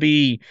see him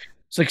be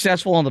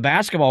successful on the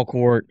basketball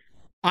court,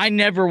 I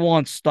never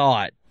once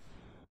thought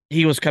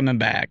he was coming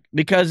back,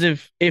 because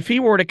if he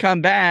were to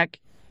come back,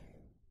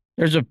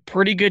 there's a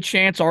pretty good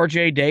chance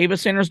RJ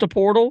Davis enters the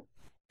portal,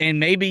 and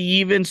maybe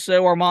even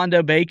so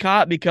Armando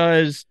Bacot,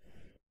 because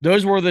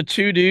those were the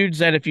two dudes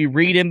that, if you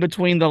read in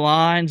between the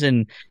lines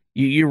and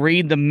you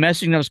read the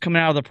messaging that was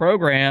coming out of the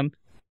program,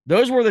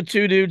 those were the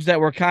two dudes that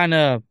were kind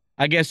of,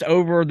 I guess,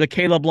 over the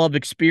Caleb Love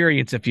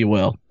experience, if you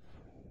will.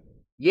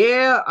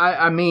 Yeah,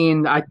 I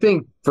mean, I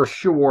think for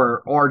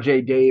sure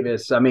RJ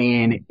Davis, I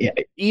mean,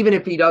 even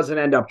if he doesn't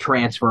end up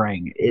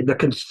transferring, the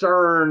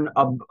concern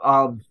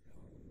of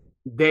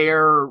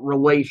their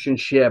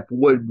relationship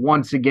would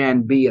once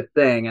again be a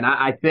thing. And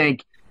I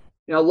think,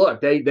 look,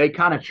 they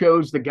kind of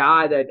chose the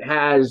guy that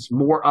has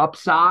more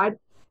upside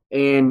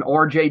in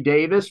RJ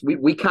Davis.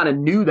 We kind of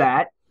knew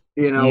that,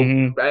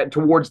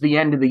 towards the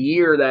end of the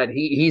year, that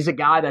he's a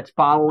guy that's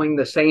following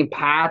the same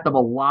path of a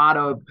lot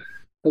of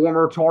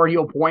former Tar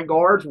Heel point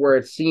guards, where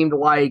it seemed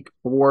like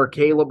for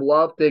Caleb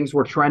Love, things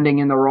were trending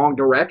in the wrong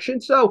direction.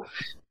 So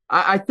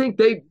I think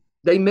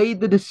they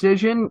made the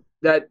decision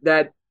that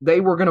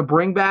they were going to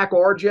bring back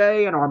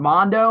RJ and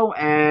Armando,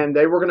 and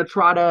they were going to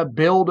try to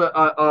build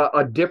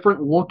a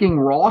different looking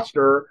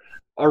roster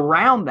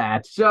around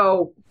that.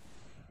 So,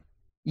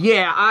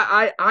 yeah,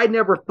 I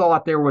never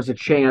thought there was a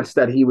chance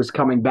that he was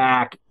coming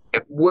back.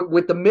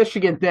 With the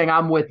Michigan thing,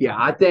 I'm with you.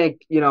 I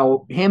think,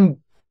 him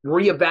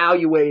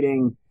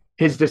reevaluating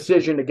his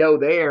decision to go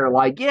there,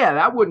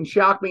 that wouldn't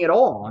shock me at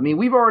all. I mean,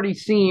 we've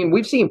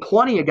seen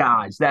plenty of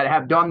guys that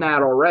have done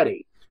that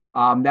already.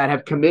 That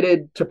have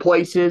committed to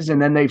places,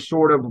 and then they've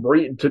sort of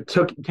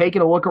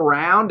taken a look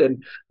around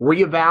and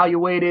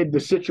reevaluated the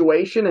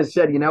situation and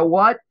said, you know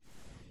what,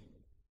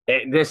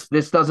 this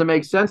doesn't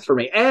make sense for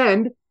me.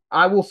 And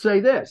I will say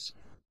this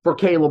for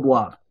Caleb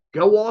Love,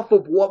 go off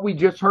of what we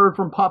just heard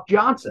from Puff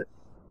Johnson.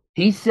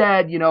 He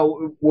said,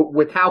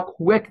 with how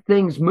quick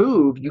things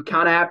move, you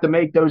kind of have to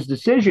make those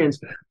decisions.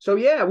 So,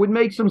 yeah, it would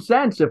make some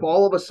sense if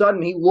all of a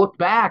sudden he looked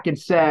back and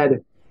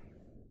said,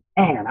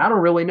 man, I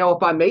don't really know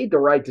if I made the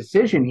right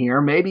decision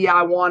here. Maybe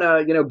I want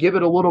to, give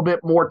it a little bit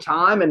more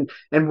time and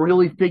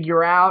really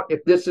figure out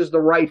if this is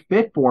the right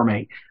fit for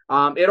me.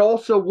 It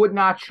also would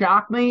not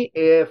shock me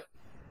if,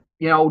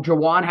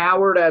 Juwan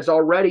Howard has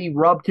already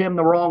rubbed him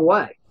the wrong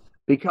way.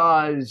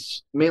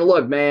 Because, I mean,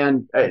 look,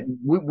 man,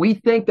 we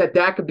think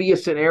that could be a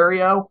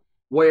scenario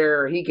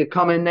where he could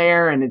come in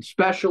there, and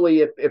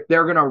especially if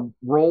they're going to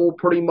roll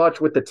pretty much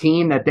with the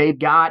team that they've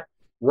got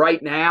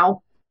right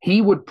now,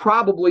 he would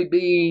probably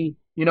be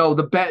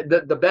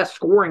the best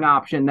scoring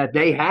option that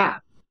they have.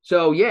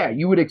 So, yeah,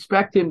 you would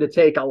expect him to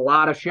take a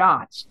lot of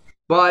shots.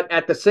 But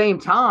at the same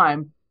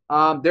time,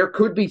 there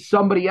could be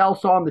somebody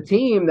else on the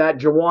team that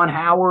Juwan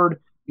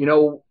Howard,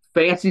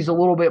 fancies a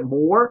little bit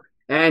more.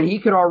 And he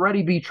could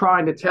already be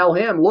trying to tell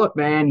him, look,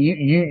 man,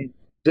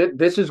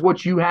 this is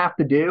what you have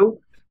to do.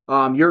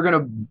 You're going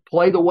to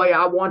play the way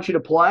I want you to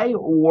play,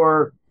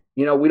 or,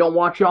 we don't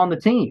want you on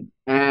the team.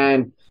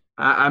 And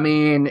I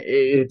mean,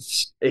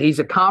 he's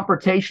a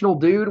confrontational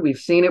dude. We've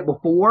seen it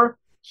before.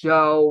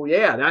 So,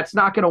 yeah, that's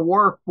not going to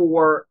work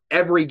for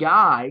every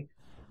guy.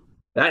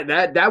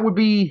 That would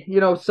be,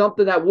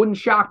 something that wouldn't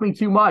shock me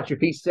too much if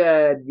he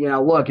said,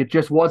 look, it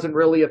just wasn't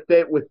really a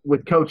fit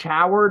with Coach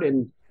Howard.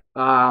 And,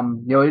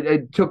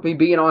 it took me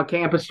being on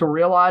campus to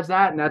realize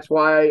that. And that's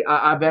why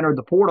I've entered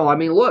the portal. I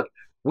mean, look,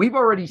 we've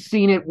already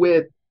seen it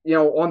with,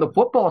 on the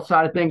football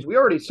side of things. We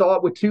already saw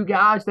it with two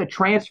guys that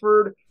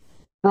transferred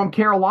from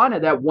Carolina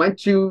that went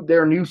to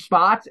their new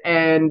spots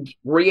and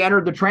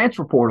re-entered the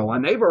transfer portal,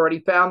 and they've already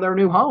found their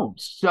new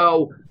homes.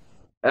 So,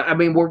 I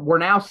mean, we're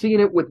now seeing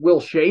it with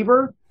Will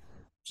Shaver.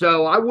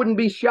 So I wouldn't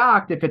be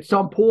shocked if at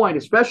some point,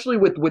 especially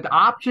with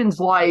options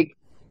like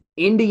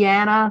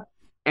Indiana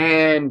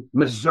and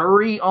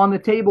Missouri on the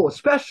table,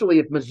 especially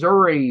if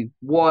Missouri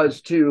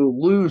was to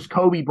lose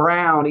Kobe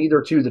Brown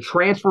either to the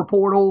transfer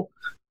portal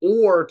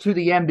or to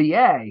the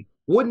NBA,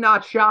 would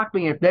not shock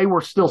me if they were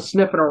still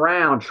sniffing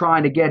around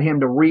trying to get him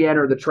to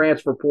re-enter the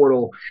transfer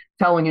portal,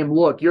 telling him,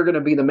 look, you're going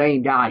to be the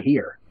main guy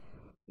here.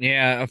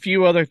 Yeah, a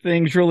few other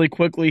things really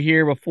quickly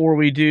here before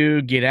we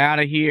do get out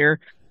of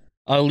here.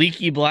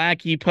 Leaky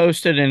Black, he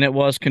posted, and it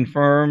was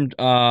confirmed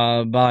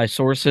by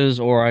sources,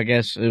 or I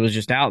guess it was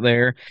just out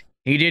there.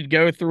 He did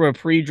go through a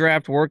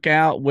pre-draft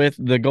workout with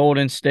the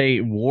Golden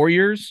State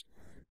Warriors.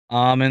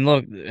 And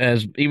look,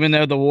 even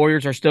though the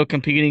Warriors are still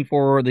competing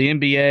for the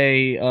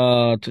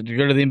NBA to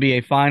go to the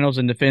NBA Finals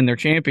and defend their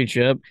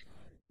championship,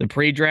 the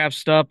pre-draft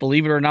stuff,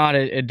 believe it or not,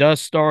 it does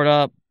start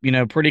up,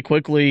 pretty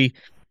quickly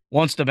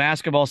once the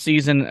basketball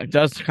season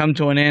does come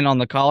to an end on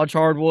the college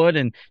hardwood.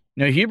 And,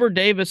 Hubert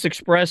Davis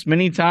expressed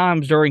many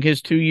times during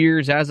his 2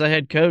 years as a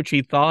head coach,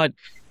 he thought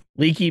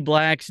Leaky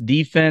Black's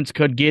defense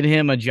could get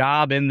him a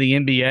job in the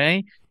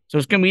NBA. So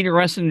it's going to be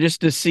interesting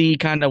just to see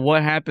kind of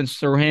what happens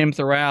through him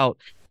throughout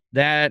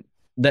that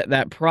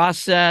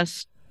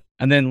process.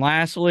 And then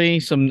lastly,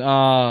 some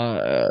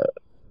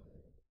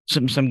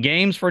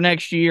games for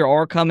next year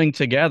are coming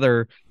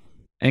together.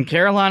 And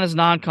Carolina's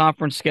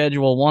non-conference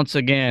schedule, once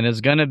again, is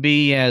going to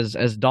be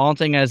as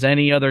daunting as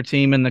any other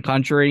team in the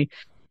country.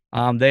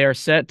 They are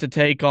set to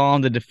take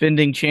on the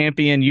defending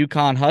champion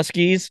UConn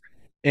Huskies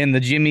in the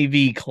Jimmy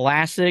V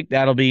Classic.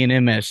 That'll be in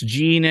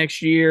MSG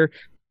next year.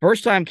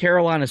 First time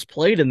Carolina's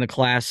played in the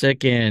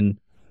Classic, and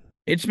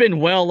it's been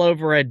well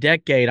over a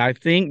decade. I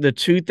think the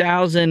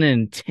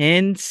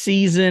 2010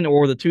 season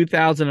or the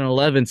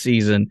 2011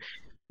 season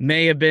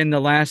may have been the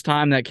last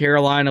time that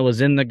Carolina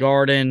was in the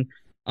Garden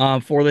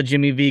for the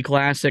Jimmy V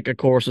Classic. Of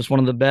course, it's one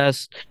of the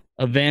best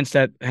events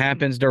that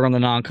happens during the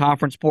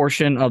non-conference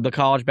portion of the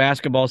college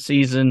basketball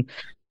season,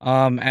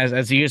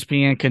 as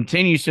ESPN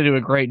continues to do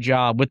a great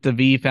job with the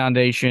V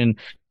Foundation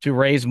to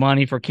raise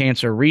money for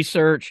cancer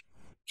research.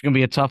 It's going to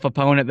be a tough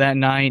opponent that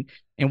night,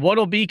 and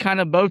what'll be kind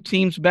of both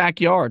teams'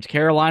 backyards.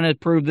 Carolina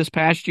proved this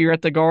past year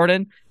at the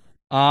Garden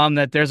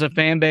that there's a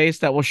fan base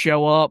that will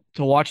show up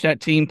to watch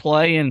that team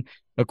play, and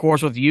of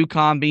course, with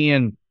UConn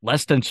being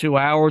less than 2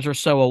 hours or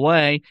so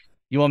away,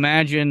 you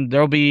imagine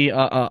there'll be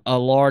a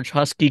large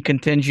Husky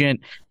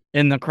contingent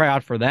in the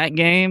crowd for that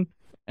game.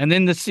 And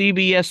then the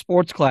CBS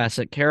Sports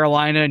Classic,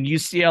 Carolina and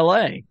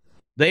UCLA.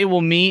 They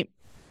will meet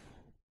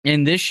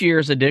in this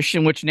year's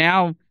edition, which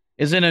now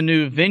is in a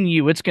new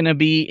venue. It's going to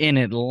be in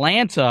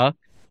Atlanta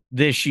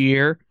this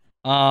year.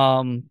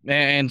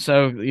 And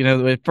so,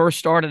 it first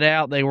started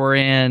out, they were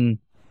in,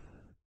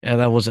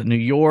 that was at New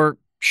York,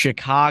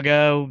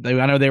 Chicago.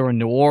 I know they were in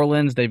New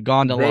Orleans. They've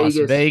gone to Las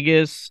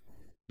Vegas.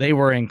 They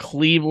were in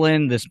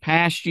Cleveland this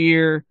past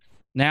year.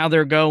 Now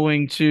they're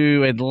going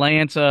to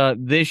Atlanta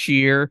this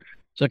year.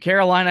 So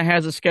Carolina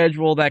has a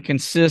schedule that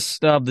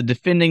consists of the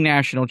defending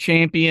national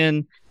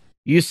champion,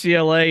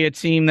 UCLA, a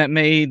team that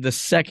made the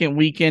second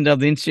weekend of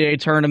the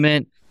NCAA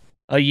tournament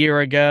a year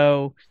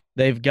ago.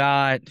 They've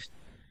got,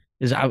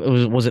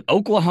 was it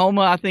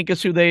Oklahoma, I think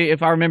is who they,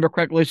 if I remember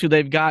correctly, is who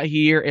they've got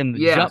here in the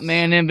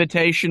Jumpman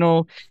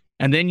Invitational.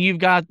 And then you've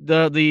got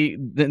then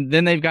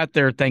they've got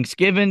their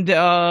Thanksgiving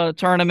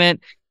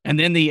tournament. And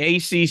then the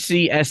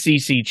ACC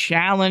SEC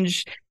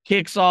Challenge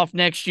kicks off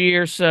next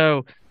year.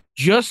 So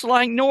just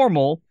like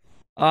normal,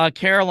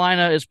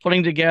 Carolina is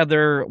putting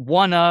together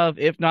one of,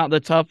 if not the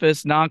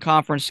toughest,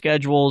 non-conference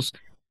schedules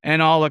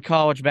in all of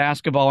college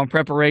basketball in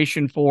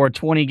preparation for a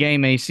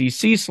 20-game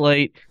ACC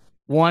slate,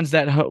 ones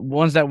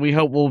that we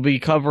hope will be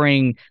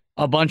covering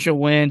a bunch of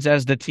wins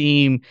as the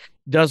team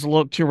does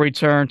look to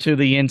return to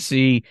the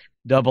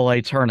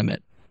NCAA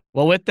tournament.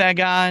 Well, with that,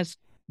 guys,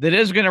 that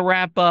is going to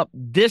wrap up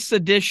this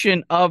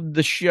edition of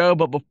the show.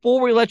 But before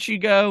we let you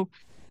go,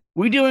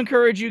 we do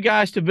encourage you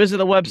guys to visit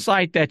the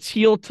website. That's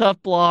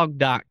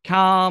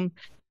HeelToughBlog.com.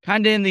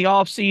 Kind of in the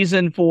off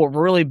season for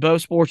really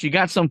both sports. You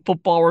got some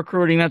football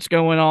recruiting that's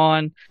going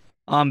on.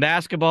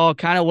 Basketball,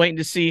 kind of waiting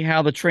to see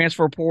how the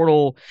transfer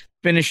portal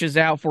finishes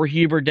out for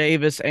Hubert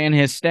Davis and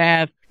his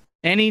staff.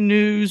 Any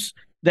news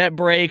that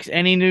breaks,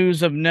 any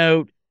news of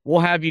note, we'll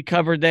have you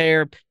covered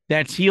there.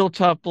 That's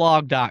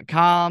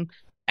HeelToughBlog.com.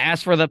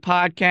 As for the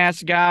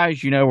podcast,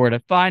 guys, you know where to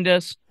find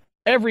us.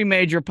 Every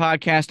major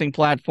podcasting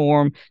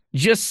platform.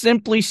 Just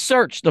simply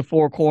search the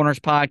Four Corners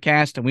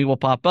Podcast and we will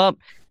pop up.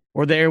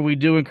 Or there, we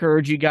do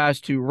encourage you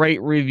guys to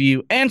rate,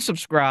 review, and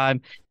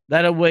subscribe.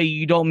 That way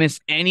you don't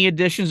miss any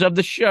editions of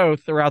the show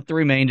throughout the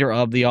remainder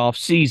of the off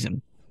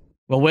season.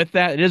 Well, with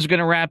that, it is going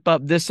to wrap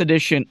up this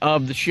edition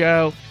of the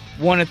show.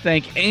 Want to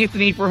thank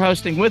Anthony for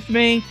hosting with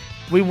me.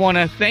 We want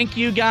to thank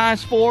you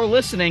guys for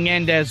listening.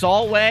 And as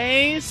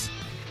always,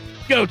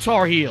 go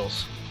Tar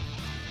Heels.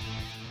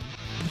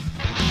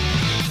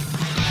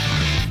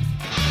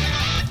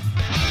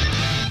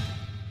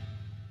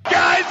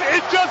 Guys,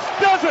 it just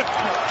doesn't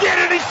get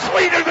any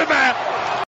sweeter than that.